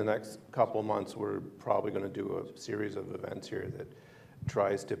say in the next couple of months, we're probably going to do a series of events here that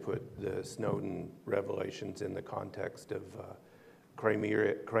tries to put the Snowden revelations in the context of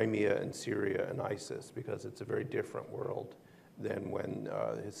Crimea and Syria and ISIS, because it's a very different world than when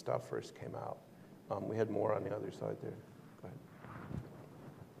his stuff first came out. We had more on the other side there. Go ahead.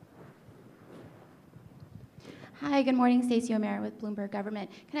 Hi, good morning. Stacey O'Mara with Bloomberg Government.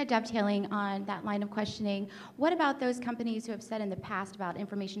 Kind of dovetailing on that line of questioning, what about those companies who have said in the past about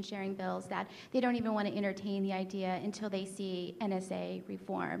information sharing bills that they don't even want to entertain the idea until they see NSA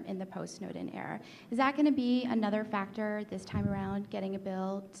reform in the post-Snowden era? Is that going to be another factor this time around, getting a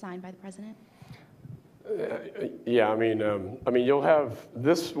bill signed by the president? Yeah, I mean, you'll have,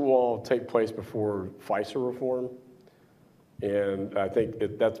 this will all take place before FISA reform, and I think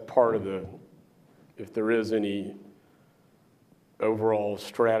that's part of the, if there is any overall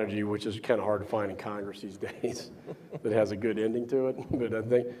strategy, which is kind of hard to find in Congress these days, that has a good ending to it. But I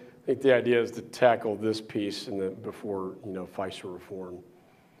think the idea is to tackle this piece and before FISA reform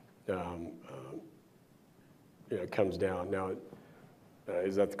comes down. Now,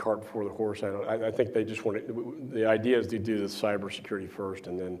 is that the cart before the horse? I think they just want it. The idea is to do the cybersecurity first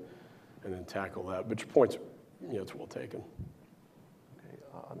and then tackle that. But your point's it's well taken. Okay,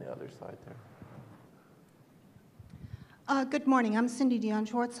 on the other side there. Good morning. I'm Cindy Dion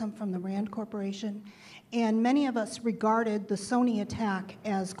Schwartz. I'm from the RAND Corporation. And many of us regarded the Sony attack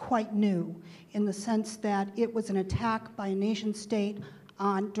as quite new in the sense that it was an attack by a nation state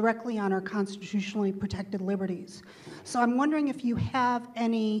directly on our constitutionally protected liberties. So I'm wondering if you have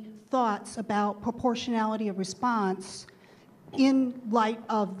any thoughts about proportionality of response in light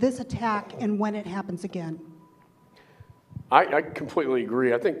of this attack and when it happens again. I completely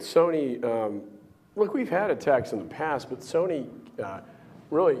agree. I think Sony, look, we've had attacks in the past, but Sony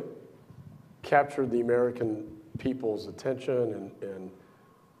really captured the American people's attention and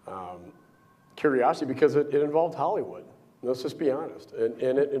curiosity because it involved Hollywood. Let's just be honest. And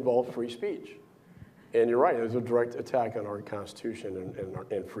it involved free speech. And you're right, it was a direct attack on our Constitution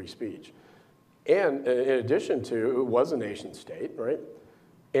and free speech. And in addition to, it was a nation state, right?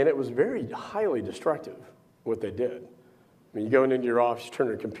 And it was very highly destructive, what they did. I mean, you go into your office, you turn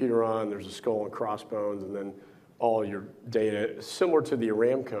your computer on, there's a skull and crossbones, and then all your data. Similar to the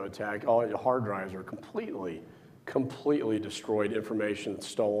Aramco attack, all your hard drives are completely destroyed, information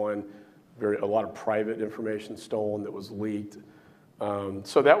stolen, a lot of private information stolen that was leaked.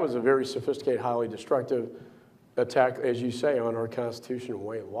 So that was a very sophisticated, highly destructive attack, as you say, on our Constitution and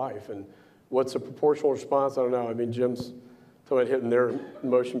way of life. And what's the proportional response? I don't know. I mean, Jim's talking about hitting their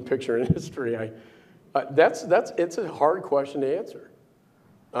motion picture industry. It's a hard question to answer.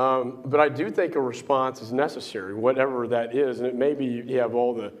 But I do think a response is necessary, whatever that is. And it may be you have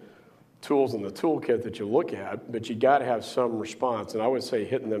all the tools in the toolkit that you look at, but you got to have some response. And I would say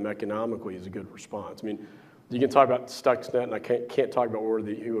hitting them economically is a good response. I mean, you can talk about Stuxnet, and I can't talk about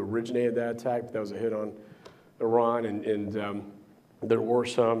who originated that attack, but that was a hit on Iran, and there were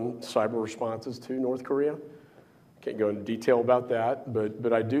some cyber responses to North Korea. Can't go into detail about that,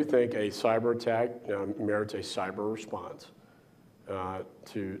 but I do think a cyber attack merits a cyber response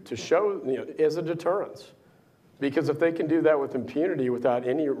to show, as a deterrence. Because if they can do that with impunity without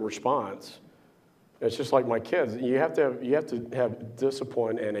any response, it's just like my kids. You have to have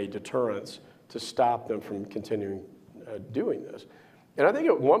discipline and a deterrence to stop them from continuing doing this. And I think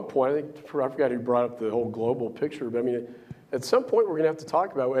at one point, I forgot who brought up the whole global picture, but I mean, at some point we're going to have to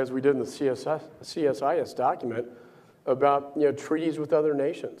talk about, as we did in the CSIS document, about treaties with other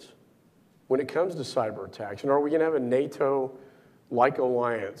nations when it comes to cyber attacks. And are we going to have a NATO-like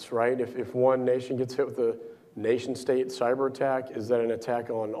alliance, right? If one nation gets hit with a nation-state cyber attack, is that an attack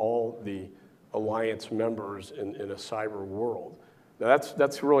on all the alliance members in a cyber world? Now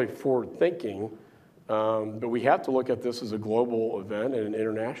that's really forward thinking, but we have to look at this as a global event and an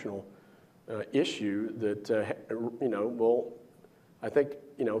international issue that will, I think,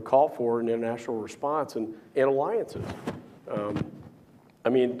 call for an international response and alliances. I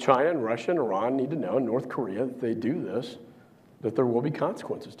mean, China and Russia and Iran need to know, and North Korea, if they do this, that there will be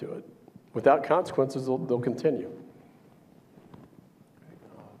consequences to it. Without consequences, they'll continue.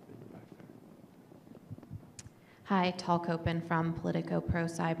 Hi, Tal Copen from Politico Pro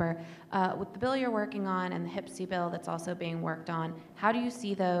Cyber. With the bill you're working on and the HIPC bill that's also being worked on, how do you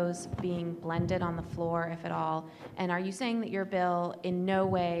see those being blended on the floor, if at all? And are you saying that your bill, in no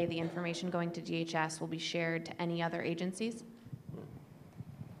way, the information going to DHS will be shared to any other agencies?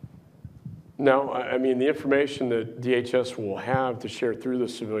 No, I mean, the information that DHS will have to share through the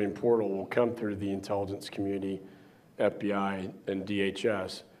civilian portal will come through the intelligence community, FBI, and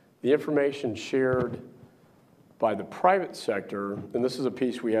DHS. The information shared by the private sector, and this is a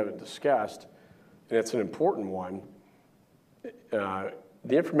piece we haven't discussed, and it's an important one, the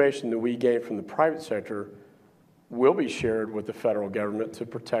information that we gain from the private sector will be shared with the federal government to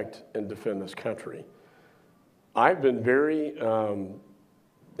protect and defend this country. I've been very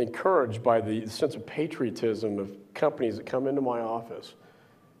encouraged by the sense of patriotism of companies that come into my office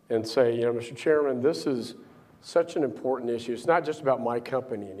and say, Mr. Chairman, this is such an important issue. It's not just about my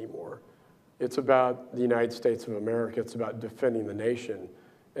company anymore. It's about the United States of America. It's about defending the nation.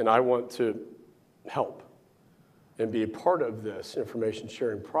 And I want to help and be a part of this information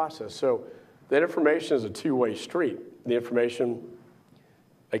sharing process. So that information is a two-way street. The information,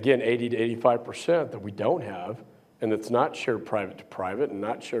 again, 80 to 85% that we don't have, and that's not shared private to private and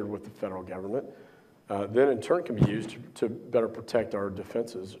not shared with the federal government, then in turn can be used to better protect our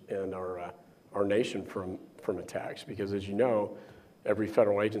defenses and our nation from attacks. Because as you know, every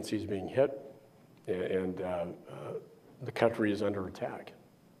federal agency is being hit, and the country is under attack.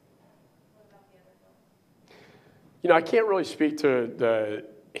 I can't really speak to the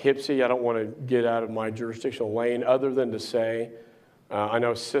HIPC. I don't want to get out of my jurisdictional lane other than to say, I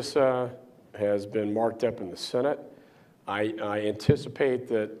know CISA has been marked up in the Senate. I anticipate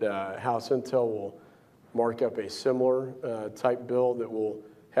that House Intel will mark up a similar type bill that will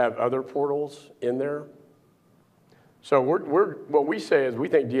have other portals in there. So what we say is we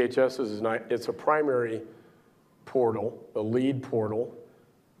think DHS it's a primary portal, a lead portal,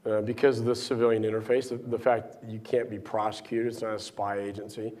 because of the civilian interface, the fact that you can't be prosecuted, it's not a spy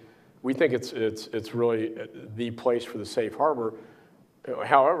agency. We think it's really the place for the safe harbor.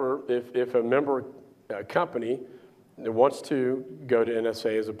 However, if a member company wants to go to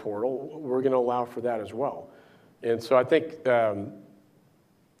NSA as a portal, we're going to allow for that as well. And so I think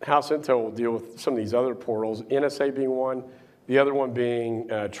House Intel will deal with some of these other portals, NSA being one, the other one being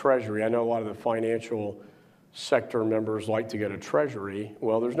Treasury. I know a lot of the financial sector members like to go to Treasury.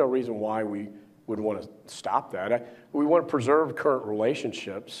 Well, there's no reason why we would want to stop that. We want to preserve current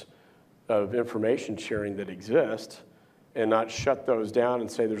relationships of information sharing that exist and not shut those down and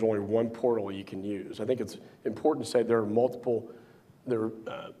say there's only one portal you can use. I think it's important to say there are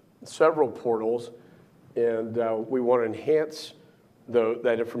several portals, and we want to enhance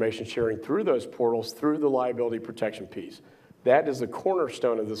that information sharing through those portals, through the liability protection piece. That is the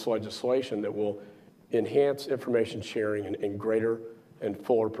cornerstone of this legislation that will enhance information sharing and greater and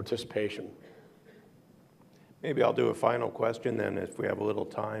fuller participation. Maybe I'll do a final question then if we have a little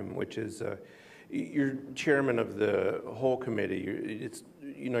time, which is you're chairman of the whole committee.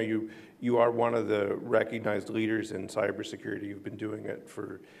 You are one of the recognized leaders in cybersecurity. You've been doing it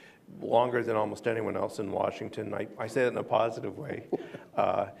for longer than almost anyone else in Washington. I say it in a positive way.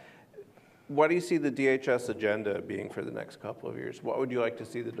 What do you see the DHS agenda being for the next couple of years? What would you like to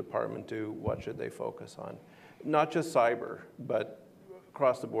see the department do? What should they focus on? Not just cyber, but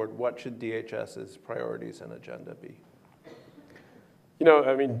across the board, what should DHS's priorities and agenda be? You know,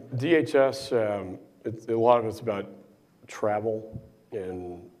 I mean, DHS, a lot of it's about travel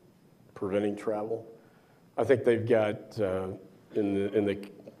and preventing travel. I think they've got, talking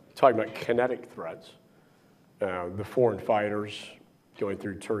about kinetic threats, the foreign fighters going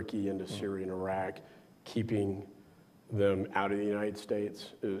through Turkey into Syria and Iraq, keeping them out of the United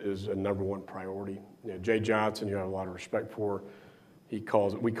States is a #1 priority. You know, Jay Johnson, who I have a lot of respect for, we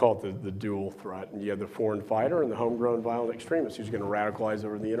call it the dual threat. And you have the foreign fighter and the homegrown violent extremist who's going to radicalize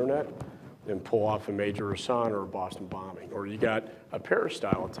over the internet and pull off a major Hassan or a Boston bombing. Or you got a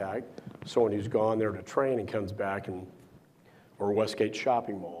Paris-style attack, someone who's gone there to train and comes back, or Westgate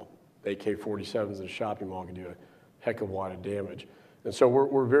shopping mall. AK-47s in a shopping mall can do a heck of a lot of damage. And so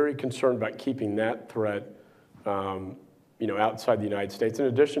we're very concerned about keeping that threat outside the United States. In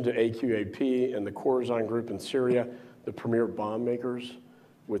addition to AQAP and the Khorasan group in Syria, the premier bomb makers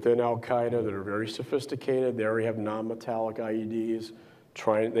within Al-Qaeda that are very sophisticated. They already have non-metallic IEDs.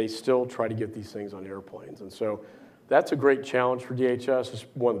 They still try to get these things on airplanes. And so that's a great challenge for DHS. It's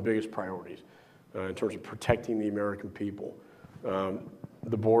one of the biggest priorities in terms of protecting the American people.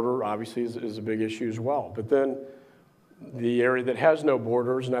 The border, obviously, is a big issue as well. But then the area that has no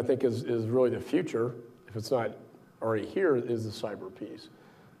borders, and I think is really the future, if it's not already here, is the cyber piece.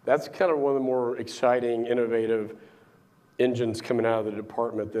 That's kind of one of the more exciting, innovative engines coming out of the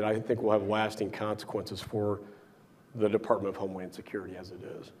department that I think will have lasting consequences for the Department of Homeland Security as it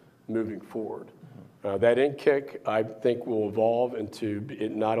is moving forward. That NCIC, I think, will evolve into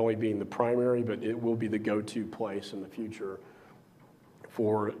it not only being the primary, but it will be the go-to place in the future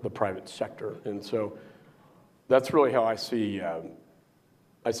for the private sector. And so that's really how I see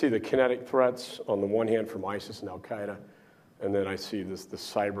the kinetic threats on the one hand from ISIS and Al-Qaeda, and then I see the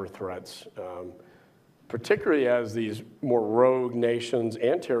cyber threats, particularly as these more rogue nations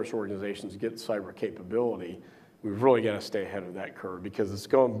and terrorist organizations get cyber capability. We've really got to stay ahead of that curve because it's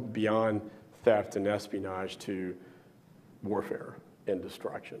going beyond theft and espionage to warfare and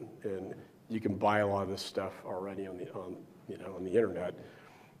destruction. And you can buy a lot of this stuff already on the internet.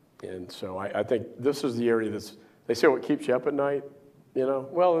 And so I think this is the area they say what keeps you up at night,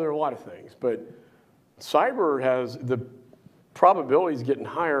 Well, there are a lot of things, but cyber has the probabilities getting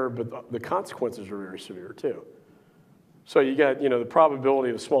higher, but the consequences are very severe too. So you got, the probability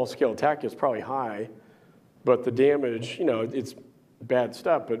of a small scale attack is probably high, but the damage, it's bad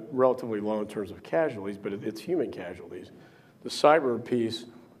stuff, but relatively low in terms of casualties, but it's human casualties. The cyber piece,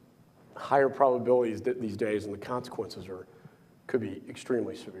 higher probabilities these days, and the consequences could be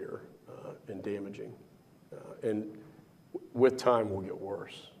extremely severe and damaging. And with time, will get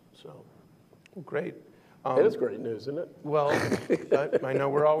worse. So, well, great. It is great news, isn't it? Well, I know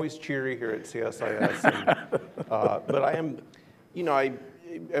we're always cheery here at CSIS, but I am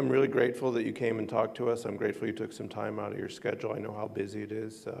really grateful that you came and talked to us. I'm grateful you took some time out of your schedule. I know how busy it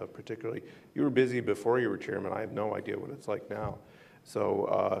is, particularly. You were busy before you were chairman. I have no idea what it's like now.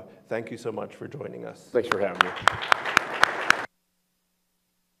 So thank you so much for joining us. Thanks for having me.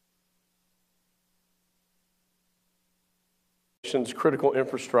 Critical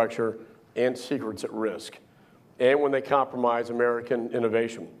infrastructure and secrets at risk, and when they compromise American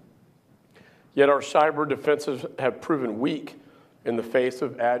innovation. Yet our cyber defenses have proven weak in the face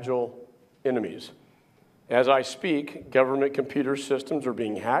of agile enemies. As I speak, government computer systems are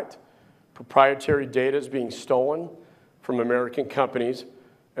being hacked, proprietary data is being stolen from American companies,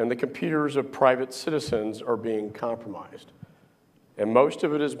 and the computers of private citizens are being compromised. And most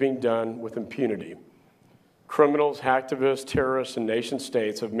of it is being done with impunity. Criminals, hacktivists, terrorists, and nation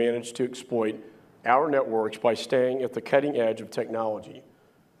states have managed to exploit our networks by staying at the cutting edge of technology.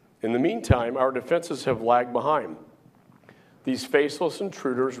 In the meantime, our defenses have lagged behind. These faceless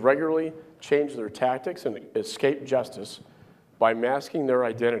intruders regularly change their tactics and escape justice by masking their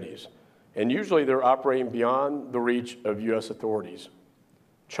identities, and usually they're operating beyond the reach of U.S. authorities.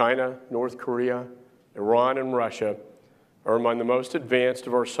 China, North Korea, Iran, and Russia are among the most advanced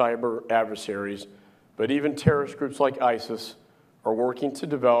of our cyber adversaries, but even terrorist groups like ISIS are working to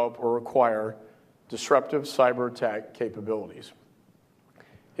develop or acquire disruptive cyber attack capabilities.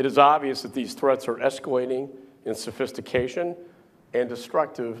 It is obvious that these threats are escalating in sophistication and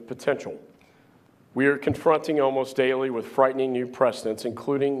destructive potential. We are confronting almost daily with frightening new precedents,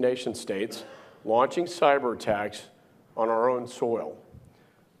 including nation-states launching cyber attacks on our own soil.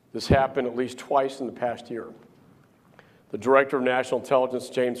 This happened at least twice in the past year. The Director of National Intelligence,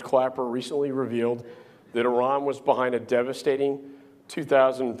 James Clapper, recently revealed that Iran was behind a devastating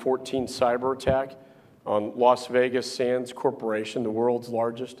 2014 cyber attack on Las Vegas Sands Corporation, the world's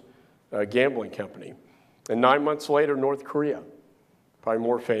largest gambling company. And 9 months later, North Korea, probably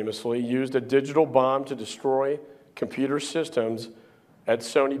more famously, used a digital bomb to destroy computer systems at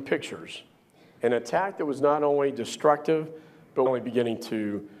Sony Pictures, an attack that was not only destructive, but only beginning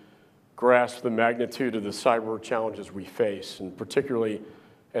to grasp the magnitude of the cyber challenges we face, and particularly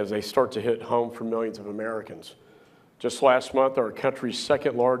as they start to hit home for millions of Americans. Just last month, our country's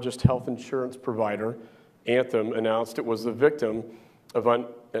second largest health insurance provider, Anthem, announced it was the victim of an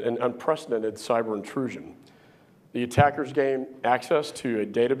unprecedented cyber intrusion. The attackers gained access to a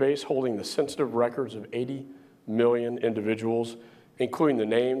database holding the sensitive records of 80 million individuals, including the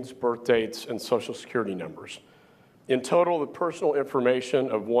names, birth dates, and social security numbers. In total, the personal information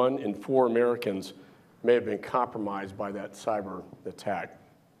of 1 in 4 Americans may have been compromised by that cyber attack.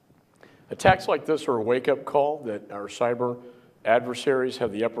 Attacks like this are a wake-up call that our cyber adversaries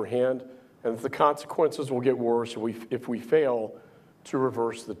have the upper hand, and that the consequences will get worse if we fail to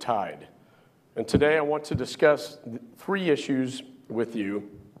reverse the tide. And today I want to discuss 3 issues with you,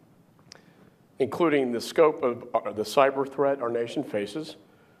 including the scope of the cyber threat our nation faces,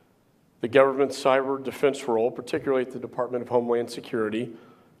 the government's cyber defense role, particularly at the Department of Homeland Security,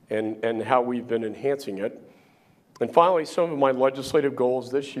 and how we've been enhancing it, and finally, some of my legislative goals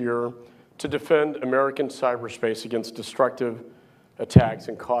this year to defend American cyberspace against destructive attacks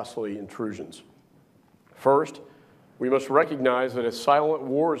and costly intrusions. First, we must recognize that a silent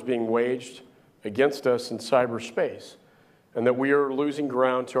war is being waged against us in cyberspace, and that we are losing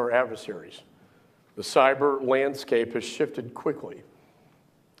ground to our adversaries. The cyber landscape has shifted quickly.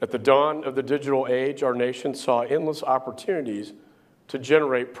 At the dawn of the digital age, our nation saw endless opportunities to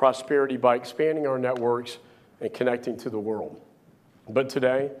generate prosperity by expanding our networks and connecting to the world. But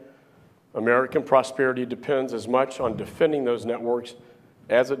today, American prosperity depends as much on defending those networks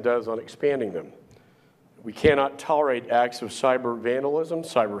as it does on expanding them. We cannot tolerate acts of cyber vandalism,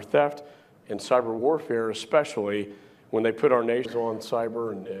 cyber theft, and cyber warfare, especially when they put our nation on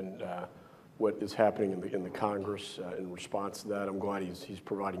cyber and what is happening in the Congress in response to that. I'm glad he's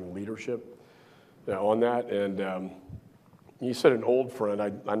providing leadership on that. And you said an old friend.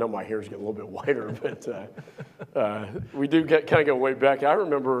 I know my hair's getting a little bit whiter, but we do kind of go way back. I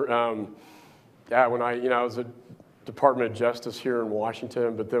remember when I was a Department of Justice here in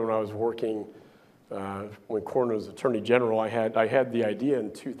Washington, but then when I was working when Cornyn was Attorney General, I had the idea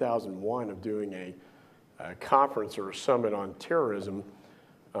in 2001 of doing a conference or a summit on terrorism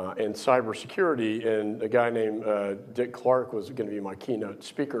and cybersecurity, and a guy named Dick Clark was going to be my keynote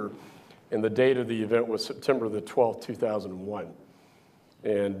speaker, and the date of the event was September the 12th, 2001.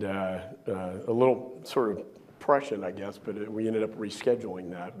 And a little sort of prescient, I guess, but we ended up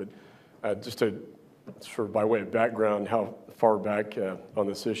rescheduling that. But just to sort of by way of background, how far back on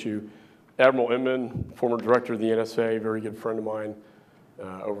this issue, Admiral Inman, former director of the NSA, very good friend of mine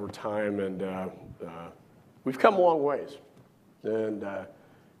over time, and we've come a long ways. And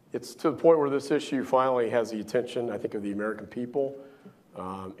it's to the point where this issue finally has the attention, I think, of the American people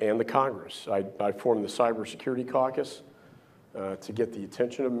and the Congress. I formed the Cybersecurity Caucus to get the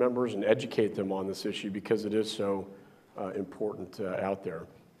attention of members and educate them on this issue because it is so important out there.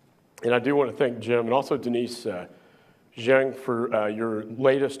 And I do want to thank Jim and also Denise Zheng for your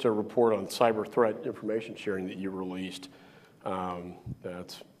latest report on cyber threat information sharing that you released.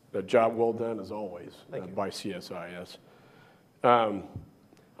 That's a job well done, as always, by CSIS.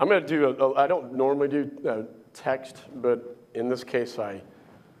 I'm going to do, I don't normally do text, but in this case I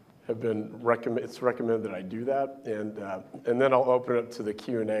have been, it's recommended that I do that. And then I'll open it up to the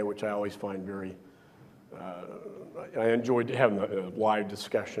Q&A, which I always find very, I enjoyed having a live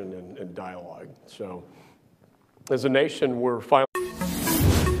discussion and dialogue. So as a nation, we're finally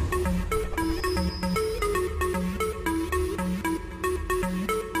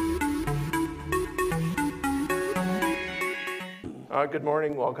good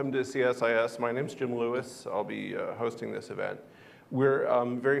morning. Welcome to CSIS. My name's Jim Lewis. I'll be hosting this event. We're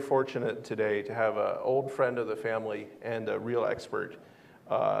very fortunate today to have an old friend of the family and a real expert,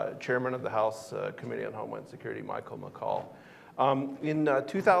 Chairman of the House Committee on Homeland Security, Michael McCall. In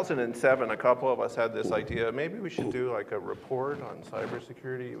 2007, a couple of us had this idea, maybe we should do like a report on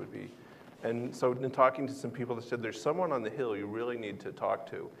cybersecurity. It would be, and so in talking to some people, they said, there's someone on the Hill you really need to talk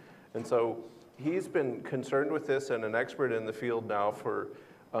to. And so he's been concerned with this and an expert in the field now for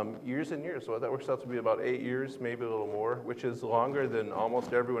years and years. So that works out to be about 8 years, maybe a little more, which is longer than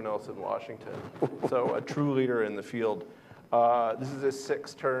almost everyone else in Washington. So a true leader in the field. This is his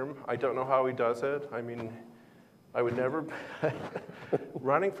 6th term. I don't know how he does it. I mean, I would never,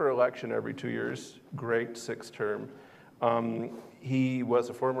 running for election every 2 years, great 6th term. He was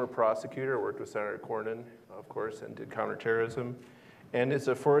a former prosecutor, worked with Senator Cornyn, of course, and did counterterrorism, and is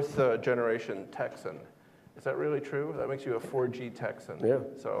a 4th generation Texan. Is that really true? That makes you a 4G Texan. Yeah.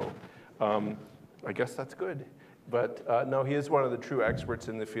 So I guess that's good. But no, he is one of the true experts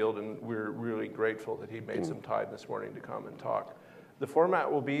in the field, and we're really grateful that he made some time this morning to come and talk. The format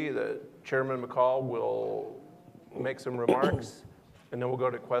will be that Chairman McCall will make some remarks, and then we'll go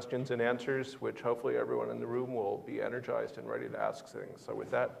to questions and answers, which hopefully everyone in the room will be energized and ready to ask things. So with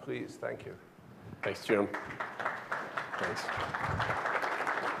that, please, thank you. Thanks, Jim. Thanks.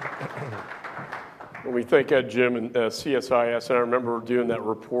 Well, we thank Jim and CSIS, and I remember doing that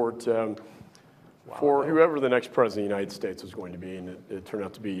report for whoever the next president of the United States was going to be, and it turned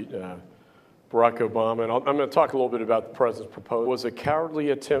out to be Barack Obama. And I'm going to talk a little bit about the president's proposal. It was a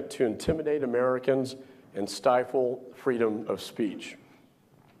cowardly attempt to intimidate Americans and stifle freedom of speech.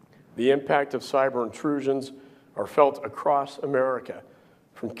 The impact of cyber intrusions are felt across America,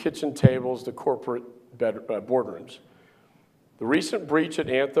 from kitchen tables to corporate boardrooms. The recent breach at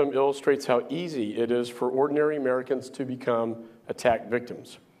Anthem illustrates how easy it is for ordinary Americans to become attack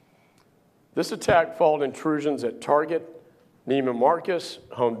victims. This attack followed intrusions at Target, Neiman Marcus,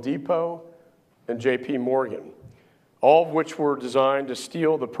 Home Depot, and JP Morgan, all of which were designed to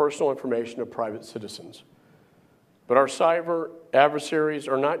steal the personal information of private citizens. But our cyber adversaries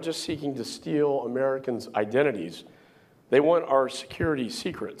are not just seeking to steal Americans' identities. They want our security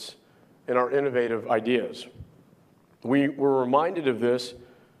secrets and our innovative ideas. We were reminded of this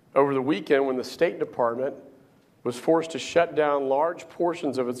over the weekend when the State Department was forced to shut down large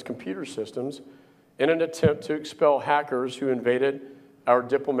portions of its computer systems in an attempt to expel hackers who invaded our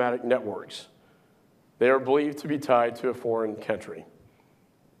diplomatic networks. They are believed to be tied to a foreign country.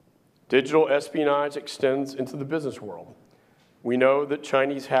 Digital espionage extends into the business world. We know that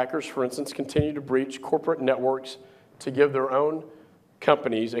Chinese hackers, for instance, continue to breach corporate networks to give their own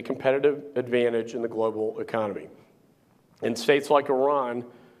companies a competitive advantage in the global economy. And states like Iran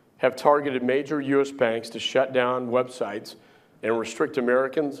have targeted major U.S. banks to shut down websites and restrict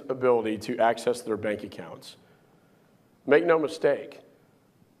Americans' ability to access their bank accounts. Make no mistake,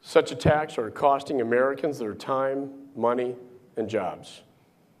 such attacks are costing Americans their time, money, and jobs.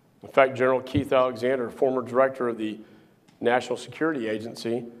 In fact, General Keith Alexander, former director of the National Security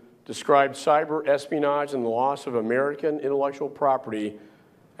Agency, described cyber espionage and the loss of American intellectual property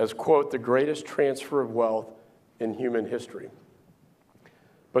as, quote, the greatest transfer of wealth in human history.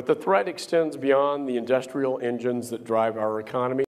 But the threat extends beyond the industrial engines that drive our economy.